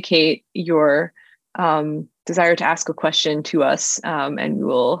somehow indicate your desire to ask a question to us, and we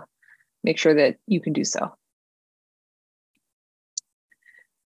will make sure that you can do so.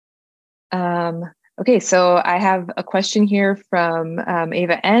 Okay, so I have a question here from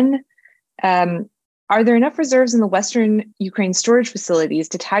Ava N. Are there enough reserves in the Western Ukraine storage facilities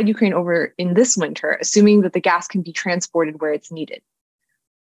to tide Ukraine over in this winter, assuming that the gas can be transported where it's needed?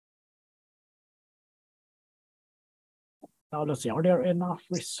 Now let's see, are there enough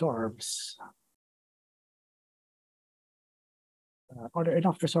reserves? Are there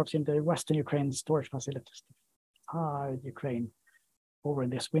enough reserves in the Western Ukraine storage facilities to tide Ukraine over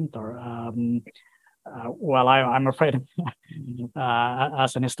this winter? Well, I'm afraid,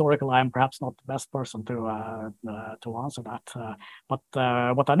 as an historical, I'm perhaps not the best person to answer that. But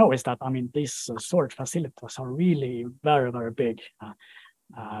what I know is that, I mean, these storage facilities are really very, very big.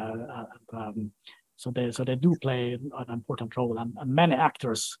 So they do play an important role, and many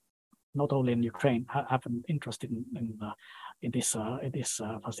actors, not only in Ukraine, have an interest in these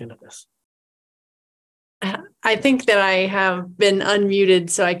facilities. I think that I have been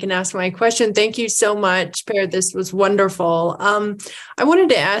unmuted, so I can ask my question. Thank you so much, Per. This was wonderful. I wanted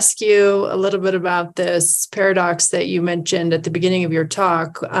to ask you a little bit about this paradox that you mentioned at the beginning of your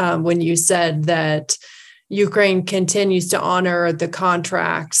talk, when you said that Ukraine continues to honor the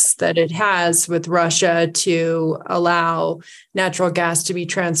contracts that it has with Russia to allow natural gas to be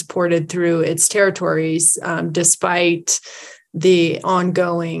transported through its territories, despite the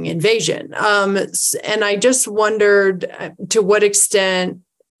ongoing invasion. And I just wondered to what extent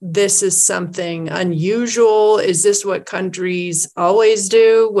this is something unusual. Is this what countries always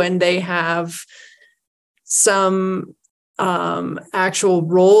do when they have some actual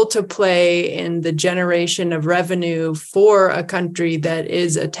role to play in the generation of revenue for a country that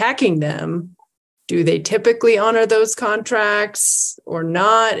is attacking them? Do they typically honor those contracts or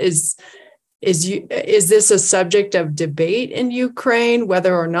not? Is this a subject of debate in Ukraine,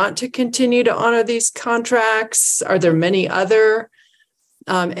 whether or not to continue to honor these contracts? Are there many other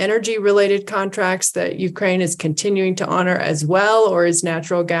energy-related contracts that Ukraine is continuing to honor as well, or is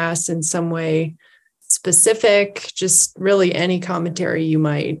natural gas in some way specific? Just really any commentary you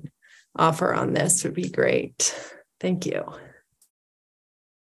might offer on this would be great. Thank you.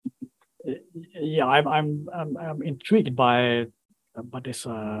 Yeah, I'm intrigued by this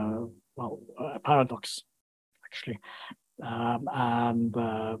paradox, actually, I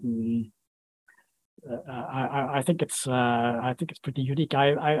think it's pretty unique.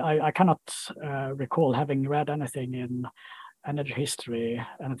 I cannot recall having read anything in energy history,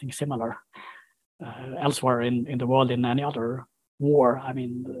 anything similar elsewhere in the world in any other war. I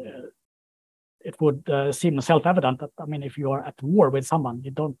mean, it would seem self-evident that, I mean, if you are at war with someone,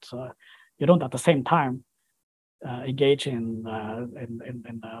 you don't at the same time engage in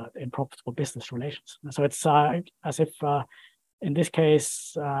profitable business relations. So it's as if in this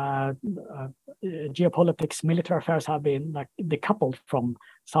case geopolitics, military affairs have been like decoupled from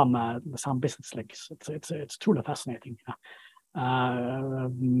some business links. It's truly fascinating. I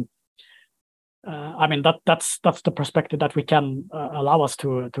mean, that's the perspective that we can allow us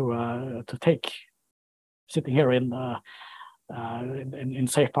to take, sitting here in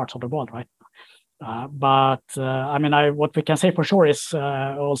safe parts of the world, right? But I mean, what we can say for sure is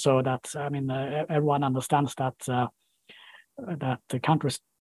also that, I mean, everyone understands that the countries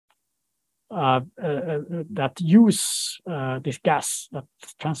that use this gas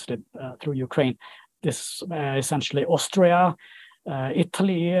that's transited through Ukraine, this essentially Austria,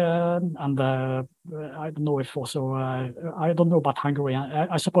 Italy, and I don't know if also I don't know about Hungary.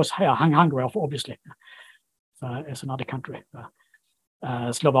 I suppose Hungary obviously is another country.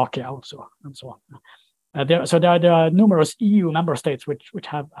 Slovakia also, and so on. There are numerous EU member states which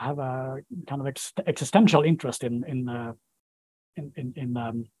have a kind of existential interest in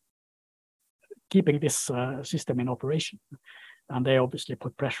keeping this system in operation, and they obviously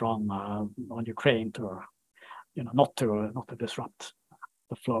put pressure on Ukraine to, not to disrupt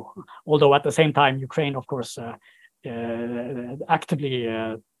the flow. Although at the same time, Ukraine, of course, actively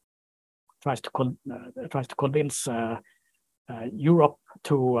tries to convince Europe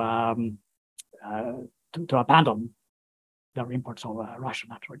to abandon their imports of Russian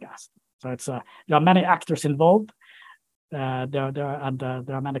natural gas. So it's there are many actors involved. There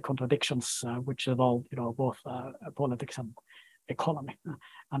are many contradictions which involve both politics and economy,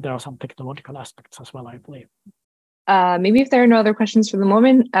 and there are some technological aspects as well, I believe. Maybe if there are no other questions for the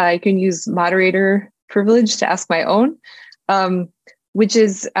moment, I can use moderator privilege to ask my own, which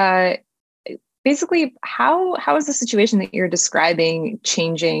is basically how is the situation that you're describing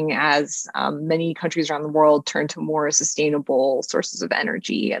changing as many countries around the world turn to more sustainable sources of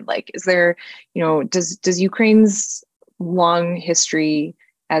energy? And is there, does Ukraine's long history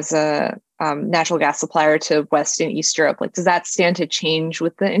as a natural gas supplier to West and East Europe. Like, does that stand to change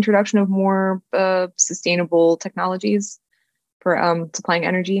with the introduction of more sustainable technologies for supplying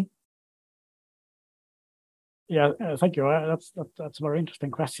energy? Yeah, thank you. That's a very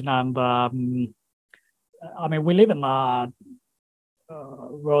interesting question, and I mean, we live in a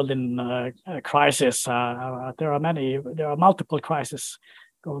world in crisis. There are multiple crises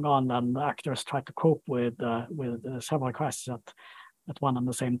going on, and actors try to cope with several crises at one and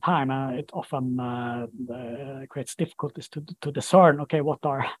the same time. It often creates difficulties to discern. Okay, what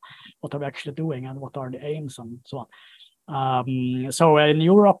are we actually doing, and what are the aims, and so on. So in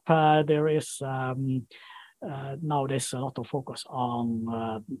Europe, there is nowadays a lot of focus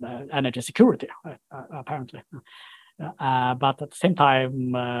on energy security, apparently. But at the same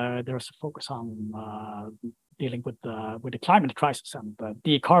time, there's a focus on dealing with the climate crisis and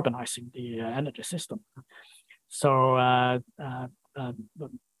decarbonizing the energy system. So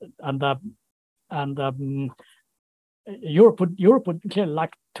Europe would clearly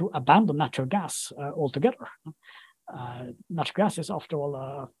like to abandon natural gas altogether. Natural gas is, after all,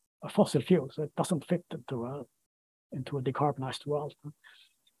 a fossil fuel, so it doesn't fit into a decarbonized world.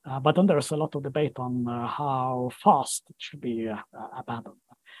 But then there's a lot of debate on how fast it should be abandoned.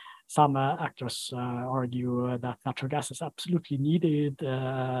 Some actors argue that natural gas is absolutely needed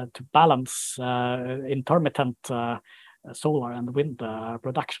to balance intermittent solar and wind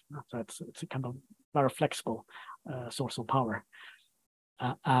production. So it's a kind of very flexible source of power.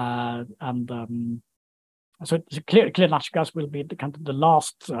 So it's clear natural gas will be the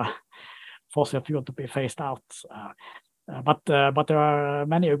last fossil fuel to be phased out. But there are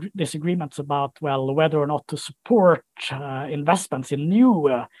many disagreements about, well, whether or not to support investments in new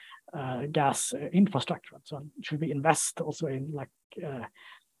gas infrastructure. So should we invest also in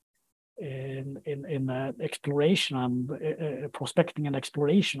exploration and prospecting and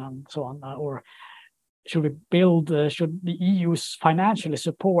exploration and so on, or should we build? Should the EU financially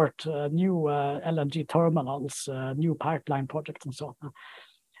support new LNG terminals, new pipeline projects, and so on?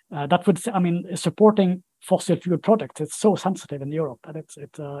 That would, I mean, supporting fossil fuel projects, it's so sensitive in Europe, and it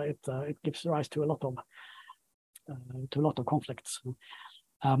gives rise to a lot of conflicts.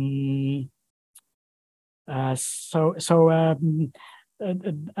 And I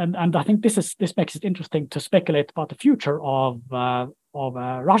think this makes it interesting to speculate about the future of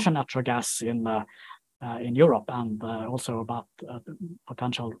Russian natural gas in Europe, and also about the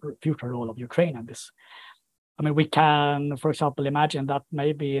potential future role of Ukraine in this. I mean, we can, for example, imagine that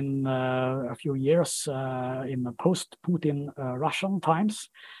maybe in a few years, in the post-Putin Russian times,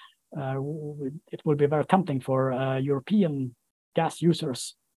 it will be very tempting for European gas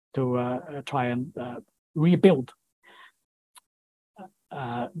users to try and rebuild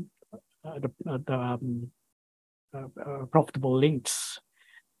the profitable links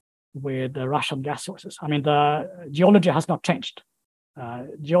with the Russian gas sources. I mean, the geology has not changed.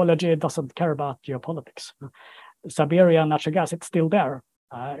 Geology doesn't care about geopolitics. Siberian natural gas, it's still there,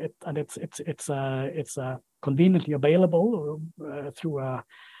 and it's conveniently available through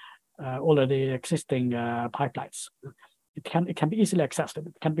already existing pipelines. It can be easily accessed. It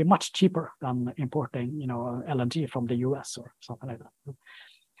can be much cheaper than importing, LNG from the US or something like that.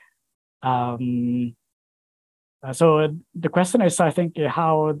 So the question is, I think,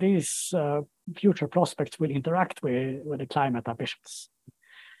 how these future prospects will interact with the climate ambitions.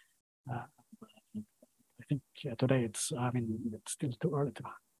 I think today it's still too early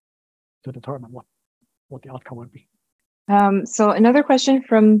to determine what the outcome will be. So another question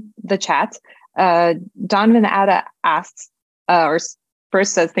from the chat. Donovan Ada asks, or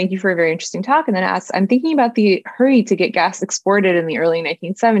first says, thank you for a very interesting talk, and then asks, I'm thinking about the hurry to get gas exported in the early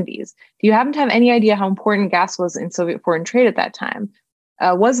 1970s. Do you happen to have any idea how important gas was in Soviet foreign trade at that time?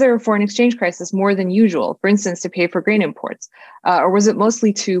 Was there a foreign exchange crisis more than usual, for instance, to pay for grain imports? Or was it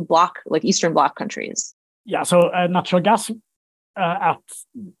mostly to Eastern Bloc countries? Yeah, so natural gas at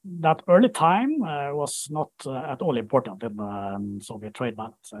that early time was not at all important in the Soviet trade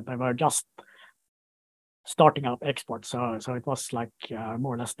balance. They were just starting up exports, so it was like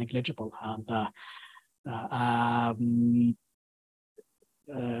more or less negligible. And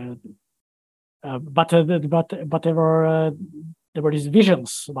but there were these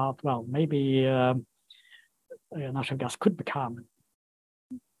visions about, well, maybe natural gas could become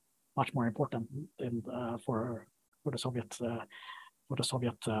much more important for the Soviet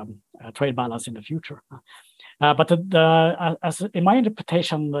trade balance in the future. But as in my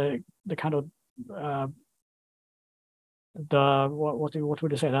interpretation, the kind of what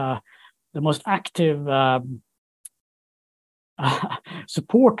would you say, the most active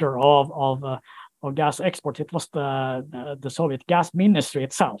supporter of gas exports, it was the Soviet gas ministry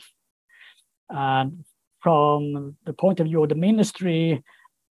itself. And from the point of view of the ministry,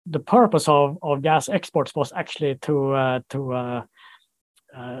 the purpose of gas exports was actually to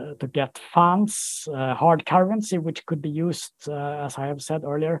get funds, hard currency, which could be used, as I have said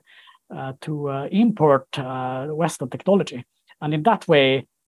earlier, to import Western technology, and in that way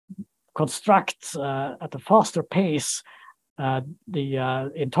construct at a faster pace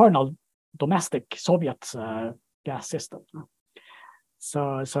the internal domestic Soviet gas system.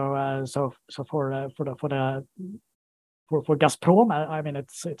 So for Gazprom, I mean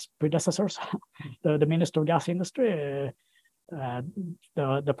its predecessors, the Minister of Gas Industry,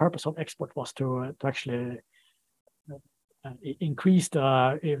 the purpose of export was to actually increase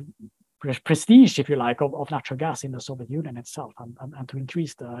the prestige, if you like, of natural gas in the Soviet Union itself, and to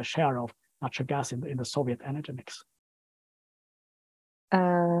increase the share of natural gas in the Soviet energy mix.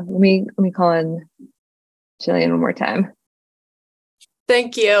 Let me call in Jillian one more time.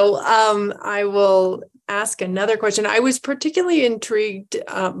 Thank you. I will ask another question. I was particularly intrigued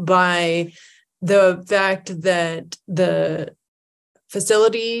by the fact that the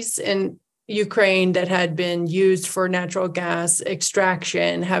facilities in Ukraine that had been used for natural gas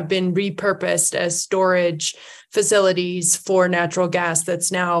extraction have been repurposed as storage facilities for natural gas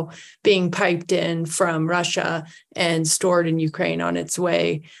that's now being piped in from Russia and stored in Ukraine on its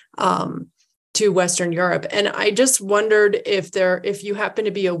way to Western Europe. And I just wondered if you happen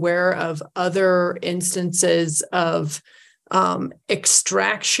to be aware of other instances of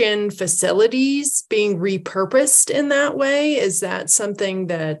extraction facilities being repurposed in that way. Is that something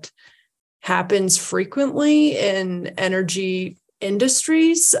that happens frequently in energy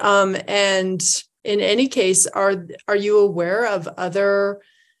industries? And in any case, are you aware of other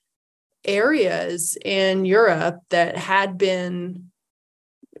areas in Europe that had been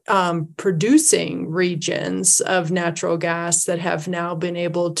producing regions of natural gas that have now been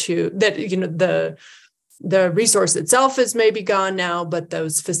able to, that, you know, the resource itself is maybe gone now, but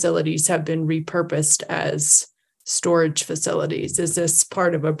those facilities have been repurposed as storage facilities? Is this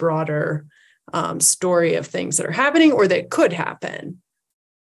part of a broader story of things that are happening or that could happen?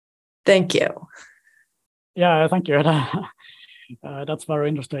 Thank you. Yeah, thank you. That's very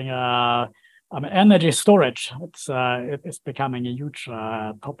interesting. I mean, energy storage, it's becoming a huge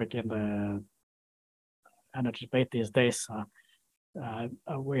topic in the energy debate these days.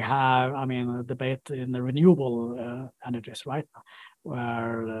 We have, I mean, a debate in the renewable energies, right?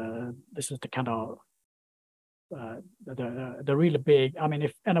 Where this is the kind of the really big. I mean,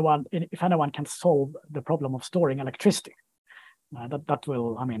 if anyone can solve the problem of storing electricity, that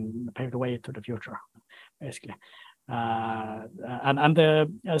will, I mean, pave the way to the future, basically. And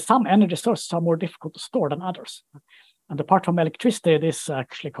some energy sources are more difficult to store than others. And apart from electricity, this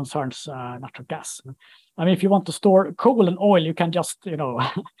actually concerns natural gas. I mean, if you want to store coal and oil, you can just, you know,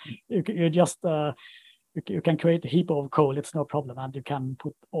 you can create a heap of coal. It's no problem, and you can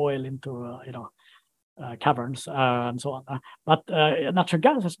put oil into, you know, caverns and so on. But natural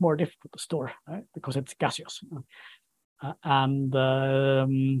gas is more difficult to store, right? Because it's gaseous. And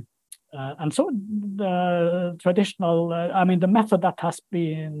so the traditional, I mean, the method that has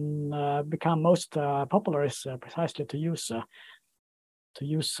been become most popular is precisely to use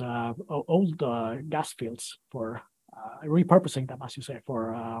old gas fields for repurposing them, as you say,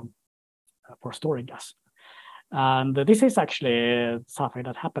 for storing gas. And this is actually something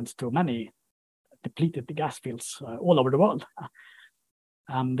that happens to many depleted gas fields all over the world.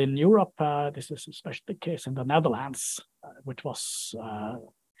 And in Europe, this is especially the case in the Netherlands, which was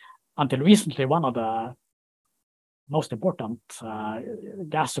until recently one of the most important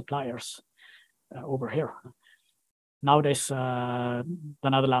gas suppliers over here. Nowadays, the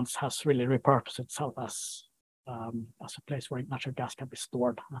Netherlands has really repurposed itself as a place where natural gas can be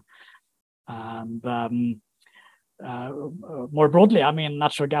stored. And more broadly, I mean,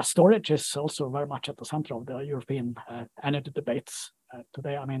 natural gas storage is also very much at the center of the European energy debates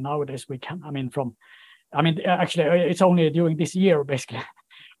today. I mean, nowadays we can, actually, it's only during this year, basically,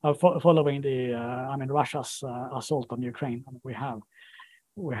 following the, Russia's assault on Ukraine, we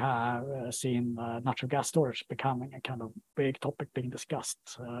have seen natural gas storage becoming a kind of big topic being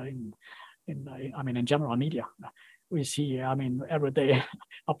discussed in general media. We see, every day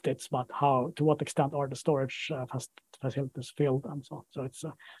updates about to what extent are the storage facilities filled and so on. So it's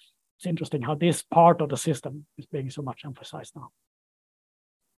interesting how this part of the system is being so much emphasized now.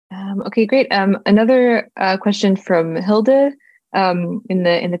 Okay, great. Another question from Hilde in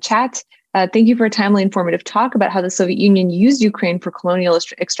the chat. Thank you for a timely, informative talk about how the Soviet Union used Ukraine for colonial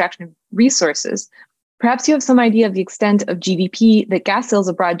extraction of resources. Perhaps you have some idea of the extent of GDP that gas sales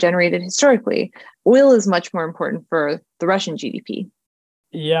abroad generated historically. Oil is much more important for the Russian GDP.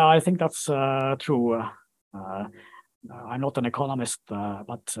 Yeah, I think that's true. I'm not an economist,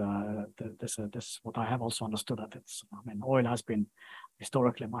 but this is what I have also understood, that it's, I mean, oil has been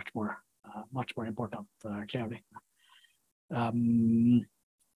historically much more important, clearly.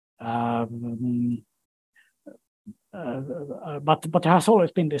 But there has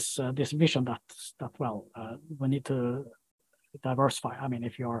always been this vision that we need to diversify. I mean,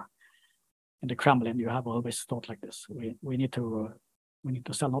 if you're in the Kremlin, you have always thought like this. We need to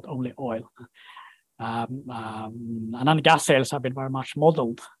sell not only oil. And then gas sales have been very much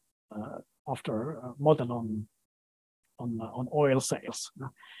modeled on oil sales.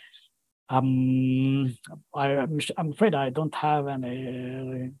 I'm afraid I don't have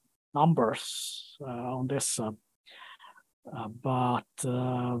any numbers on this, but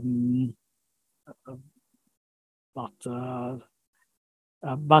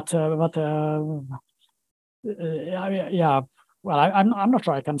yeah. Well, I'm not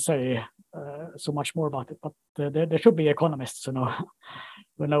sure I can say so much more about it, but there should be economists who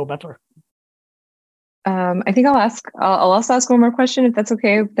know better. I think I'll also ask one more question, if that's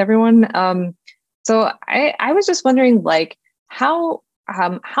okay with everyone. So I was just wondering, like, how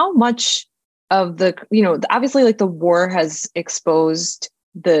much of the, obviously, like, the war has exposed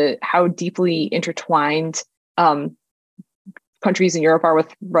how deeply intertwined countries in Europe are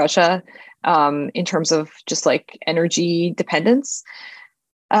with Russia in terms of just like energy dependence.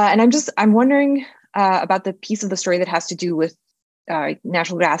 And I'm wondering about the piece of the story that has to do with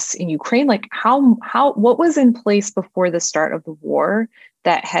natural gas in Ukraine. Like, what was in place before the start of the war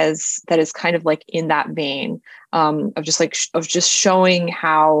that is kind of like in that vein of just showing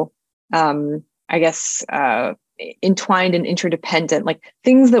how I guess entwined and interdependent, like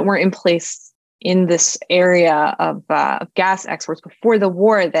things that were in place in this area of gas exports before the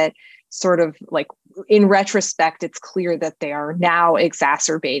war that sort of, like, in retrospect, it's clear that they are now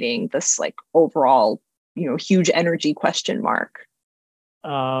exacerbating this, like, overall, huge energy question mark.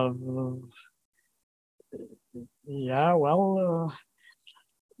 Yeah, well,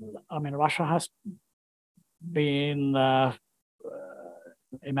 I mean, Russia has been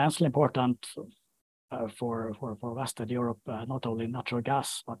immensely important for Western Europe, not only natural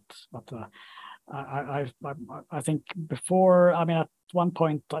gas, but I think before, I mean, at one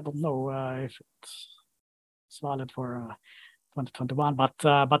point, I don't know if it's valid for 2021, but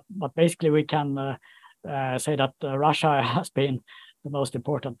basically we can say that Russia has been the most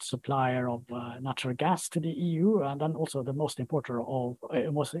important supplier of natural gas to the EU, and then also the most important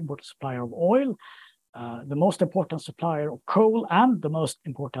supplier of oil, the most important supplier of coal, and the most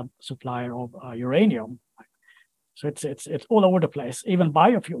important supplier of uranium. So it's all over the place. Even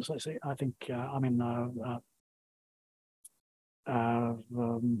biofuels, I think.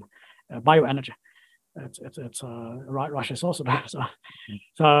 Bioenergy. It's Russia is also there.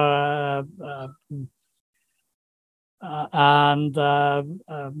 And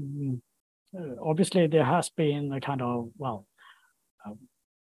obviously there has been a kind of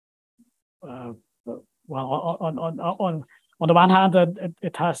on the one hand,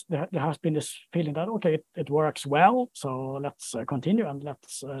 there has been this feeling that, okay, it works well, so let's continue and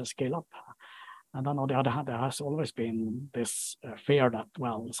let's scale up. And then on the other hand, there has always been this fear that,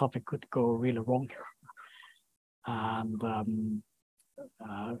 well, something could go really wrong here. And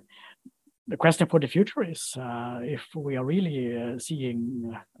the question for the future is if we are really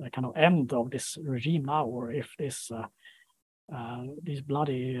seeing a kind of end of this regime now, or if these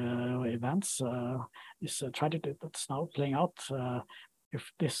bloody events, this tragedy that's now playing out,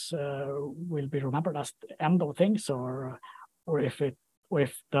 if this will be remembered as the end of things, or if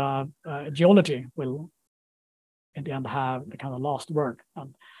the geology will in the end have the kind of last word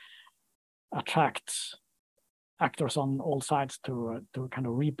and attract actors on all sides to kind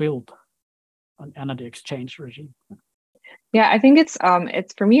of rebuild an energy exchange regime. Yeah, I think it's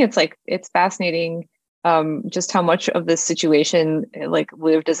for me, it's fascinating just how much of this situation like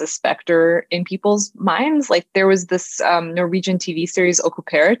lived as a specter in people's minds. Like, there was this Norwegian TV series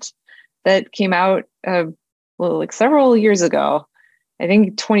Okkupert that came out like several years ago. I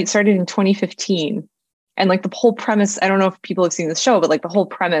think started in 2015. And like the whole premise, I don't know if people have seen this show, but like the whole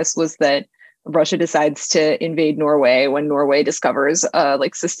premise was that Russia decides to invade Norway when Norway discovers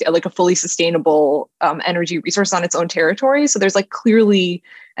like a fully sustainable energy resource on its own territory. So there's like clearly,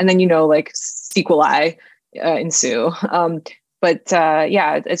 and then like sequelae ensue. But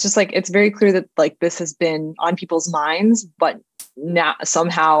it's just like, it's very clear that like this has been on people's minds, but now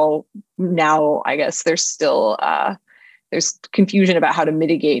I guess there's still there's confusion about how to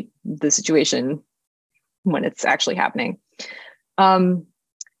mitigate the situation. when it's actually happening. I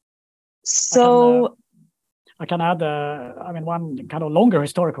can add, one kind of longer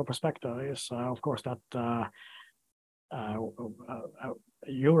historical perspective is, of course, that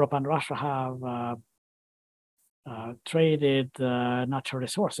Europe and Russia have traded natural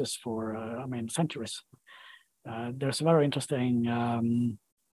resources for, centuries. There's a very interesting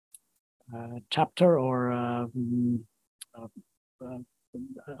chapter or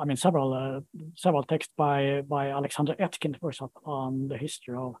several texts by Alexander Etkin, for example, on the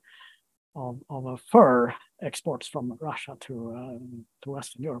history of fur exports from Russia to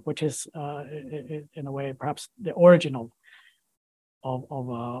Western Europe, which is in a way perhaps the origin of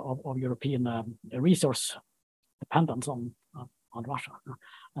European resource dependence on Russia,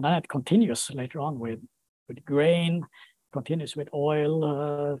 and then it continues later on with grain, continues with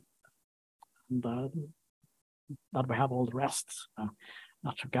oil, and that we have all the rest,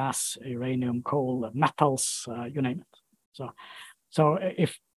 natural gas, uranium, coal, metals, you name it. So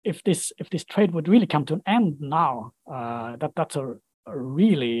if this trade would really come to an end now, that's a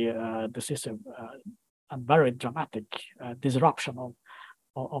really decisive and very dramatic disruption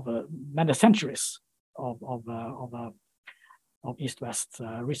of many centuries of East-West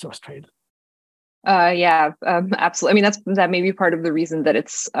resource trade. Absolutely. That may be part of the reason that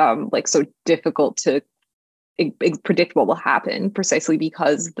it's so difficult to predict what will happen, precisely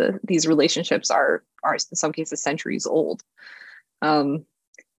because these relationships are in some cases centuries old. So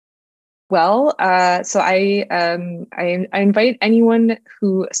I invite anyone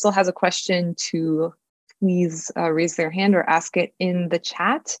who still has a question to please raise their hand or ask it in the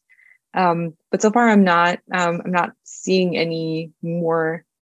chat. But so far I'm not seeing any more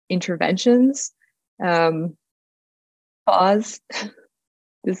interventions. Pause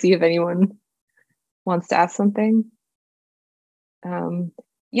to see if anyone wants to ask something.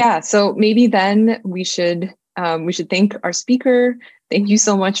 So maybe then we should thank our speaker. Thank you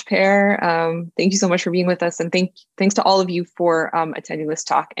so much, Per. Thank you so much for being with us, and thanks to all of you for attending this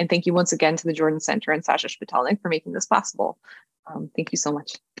talk. And thank you once again to the Jordan Center and Sasha Spitalnik for making this possible. Thank you so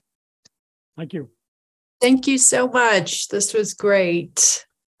much. Thank you. Thank you so much. This was great.